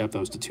the recap. That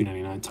was to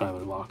 299,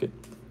 Tyler Lockett.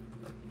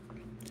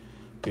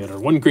 We had our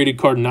one graded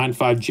card,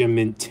 9.5 Gem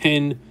Mint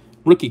 10.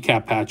 Rookie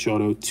Cap Patch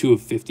Auto, 2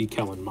 of 50,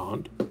 Kellen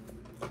Mond.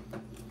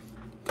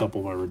 A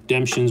couple of our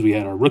redemptions. We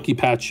had our Rookie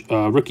Patch,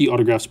 Rookie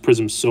Autographs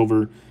Prizm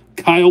Silver,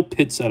 Kyle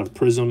Pitts out of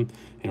Prizm,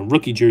 and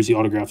Rookie Jersey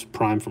Autographs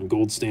Prime from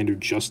Gold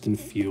Standard, Justin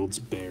Fields,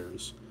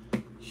 Bears.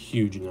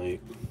 Huge night.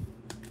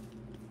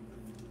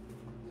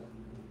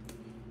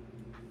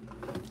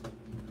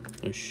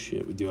 Oh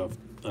shit, we do have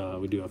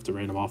to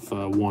random off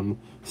one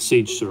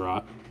Sage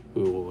Surratt.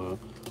 We will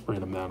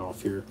random that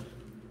off here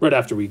right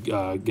after we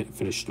get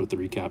finished with the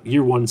recap.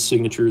 Year 1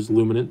 Signatures,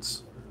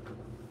 Luminance.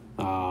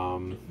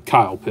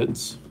 Kyle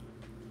Pitts.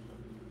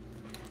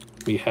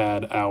 We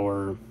had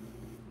our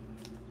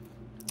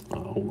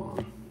hold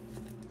on.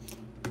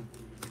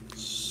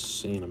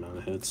 Insane amount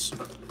of hits.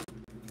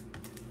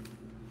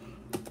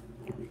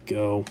 Here we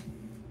go.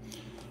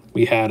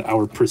 We had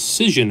our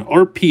Precision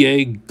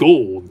RPA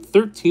Gold,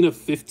 13 of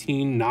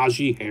 15,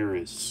 Najee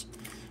Harris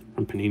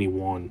from Panini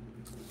 1.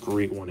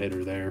 Great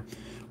one-hitter there.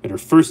 We had our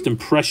First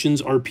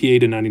Impressions RPA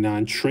to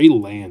 99, Trey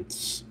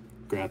Lance.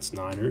 Congrats,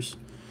 Niners.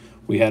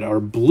 We had our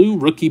Blue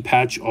Rookie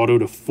Patch Auto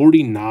to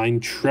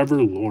 49,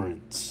 Trevor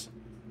Lawrence.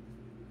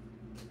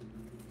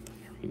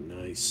 Very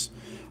nice.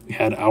 We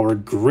had our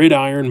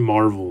Gridiron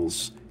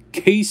Marvels,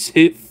 Case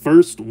Hit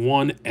First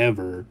One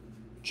Ever,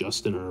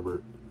 Justin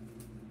Herbert.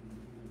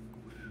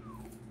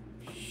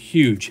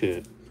 Huge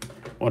hit.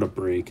 What a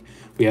break.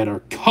 We had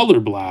our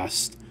Color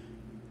Blast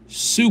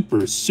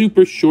super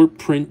short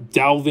print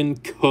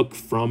Dalvin Cook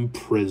from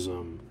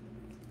Prizm.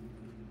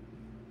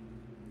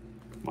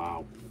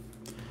 Wow.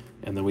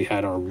 And then we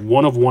had our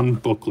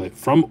 1-of-1 booklet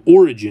from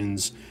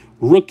Origins,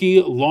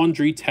 Rookie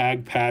laundry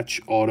tag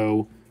patch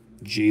auto,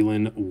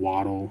 Jalen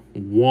Waddle.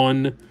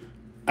 1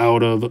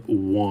 out of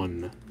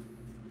 1.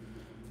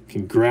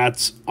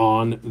 Congrats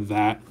on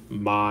that,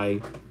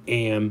 Miami.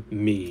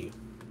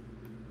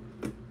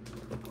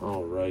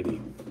 Alrighty.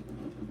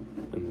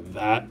 And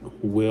that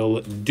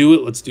will do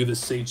it. Let's do the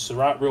Sage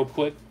Surratt real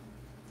quick.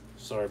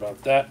 Sorry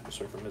about that.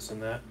 Sorry for missing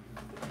that.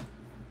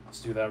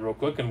 Let's do that real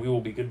quick, and we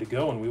will be good to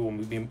go, and we will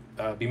be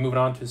moving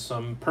on to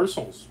some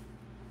personals.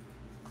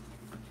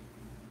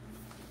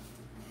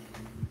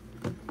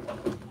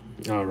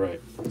 All right.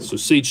 So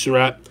Sage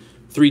Surratt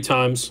 3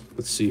 times.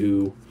 Let's see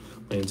who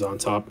lands on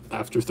top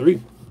after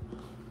 3.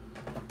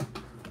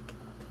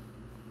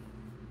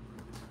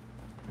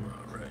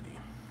 Alrighty.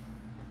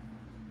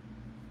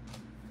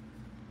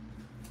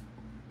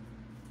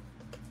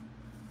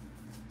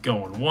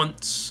 Going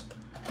once.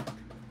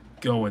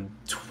 Going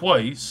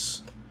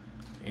twice.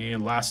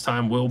 And last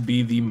time will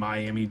be the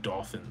Miami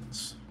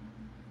Dolphins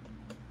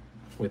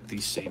with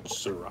the Sage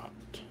Surratt.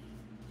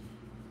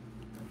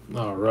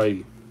 All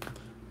righty.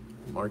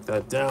 Mark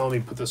that down. Let me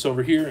put this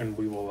over here, and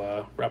we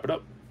will wrap it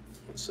up.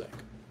 1 sec.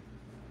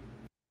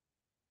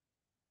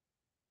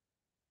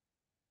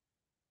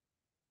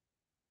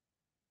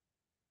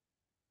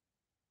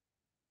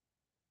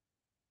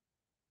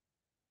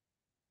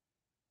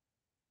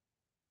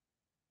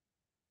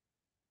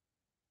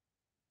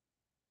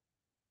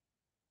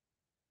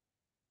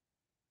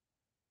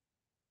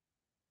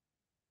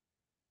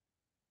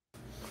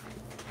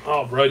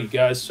 Alrighty,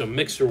 guys. So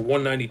Mixer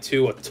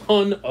 192, a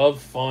ton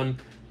of fun,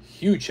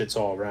 huge hits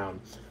all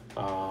around.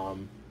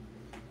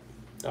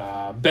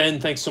 Ben,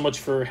 thanks so much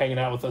for hanging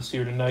out with us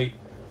here tonight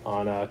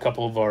on a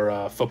couple of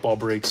our football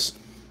breaks.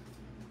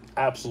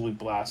 Absolute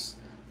blast.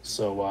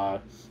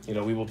 So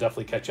we will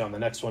definitely catch you on the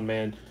next one,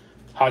 man.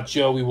 Hot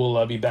Joe, we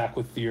will be back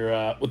with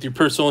your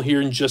personal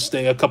here in just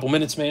a couple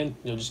minutes, man.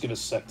 You'll just give us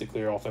a sec to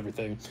clear off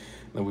everything,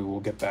 and then we will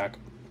get back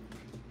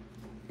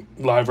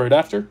live right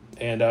after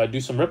and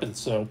do some ripping.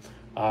 So.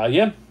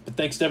 But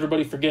thanks to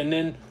everybody for getting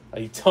in.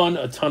 A ton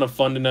of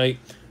fun tonight.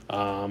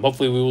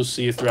 Hopefully we will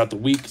see you throughout the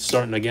week,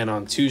 starting again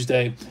on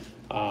Tuesday,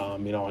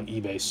 on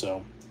eBay.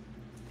 So,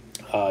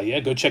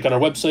 go check out our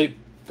website.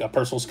 Got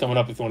personals coming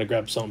up if you want to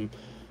grab something.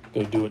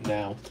 Go do it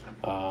now.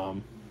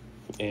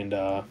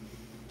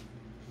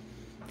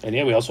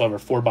 We also have our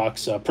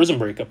 4-box Prizm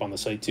break up on the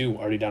site too.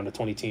 Already down to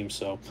 20 teams,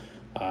 so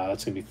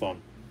that's going to be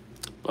fun.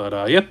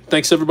 But,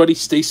 thanks everybody.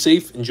 Stay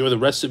safe. Enjoy the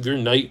rest of your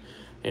night,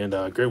 and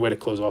great way to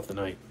close off the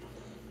night.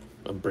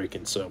 I'm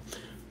breaking, so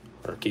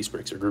our case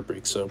breaks or group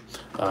breaks. So,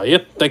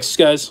 thanks,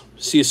 guys.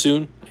 See you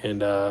soon,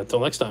 and until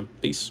next time,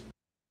 peace.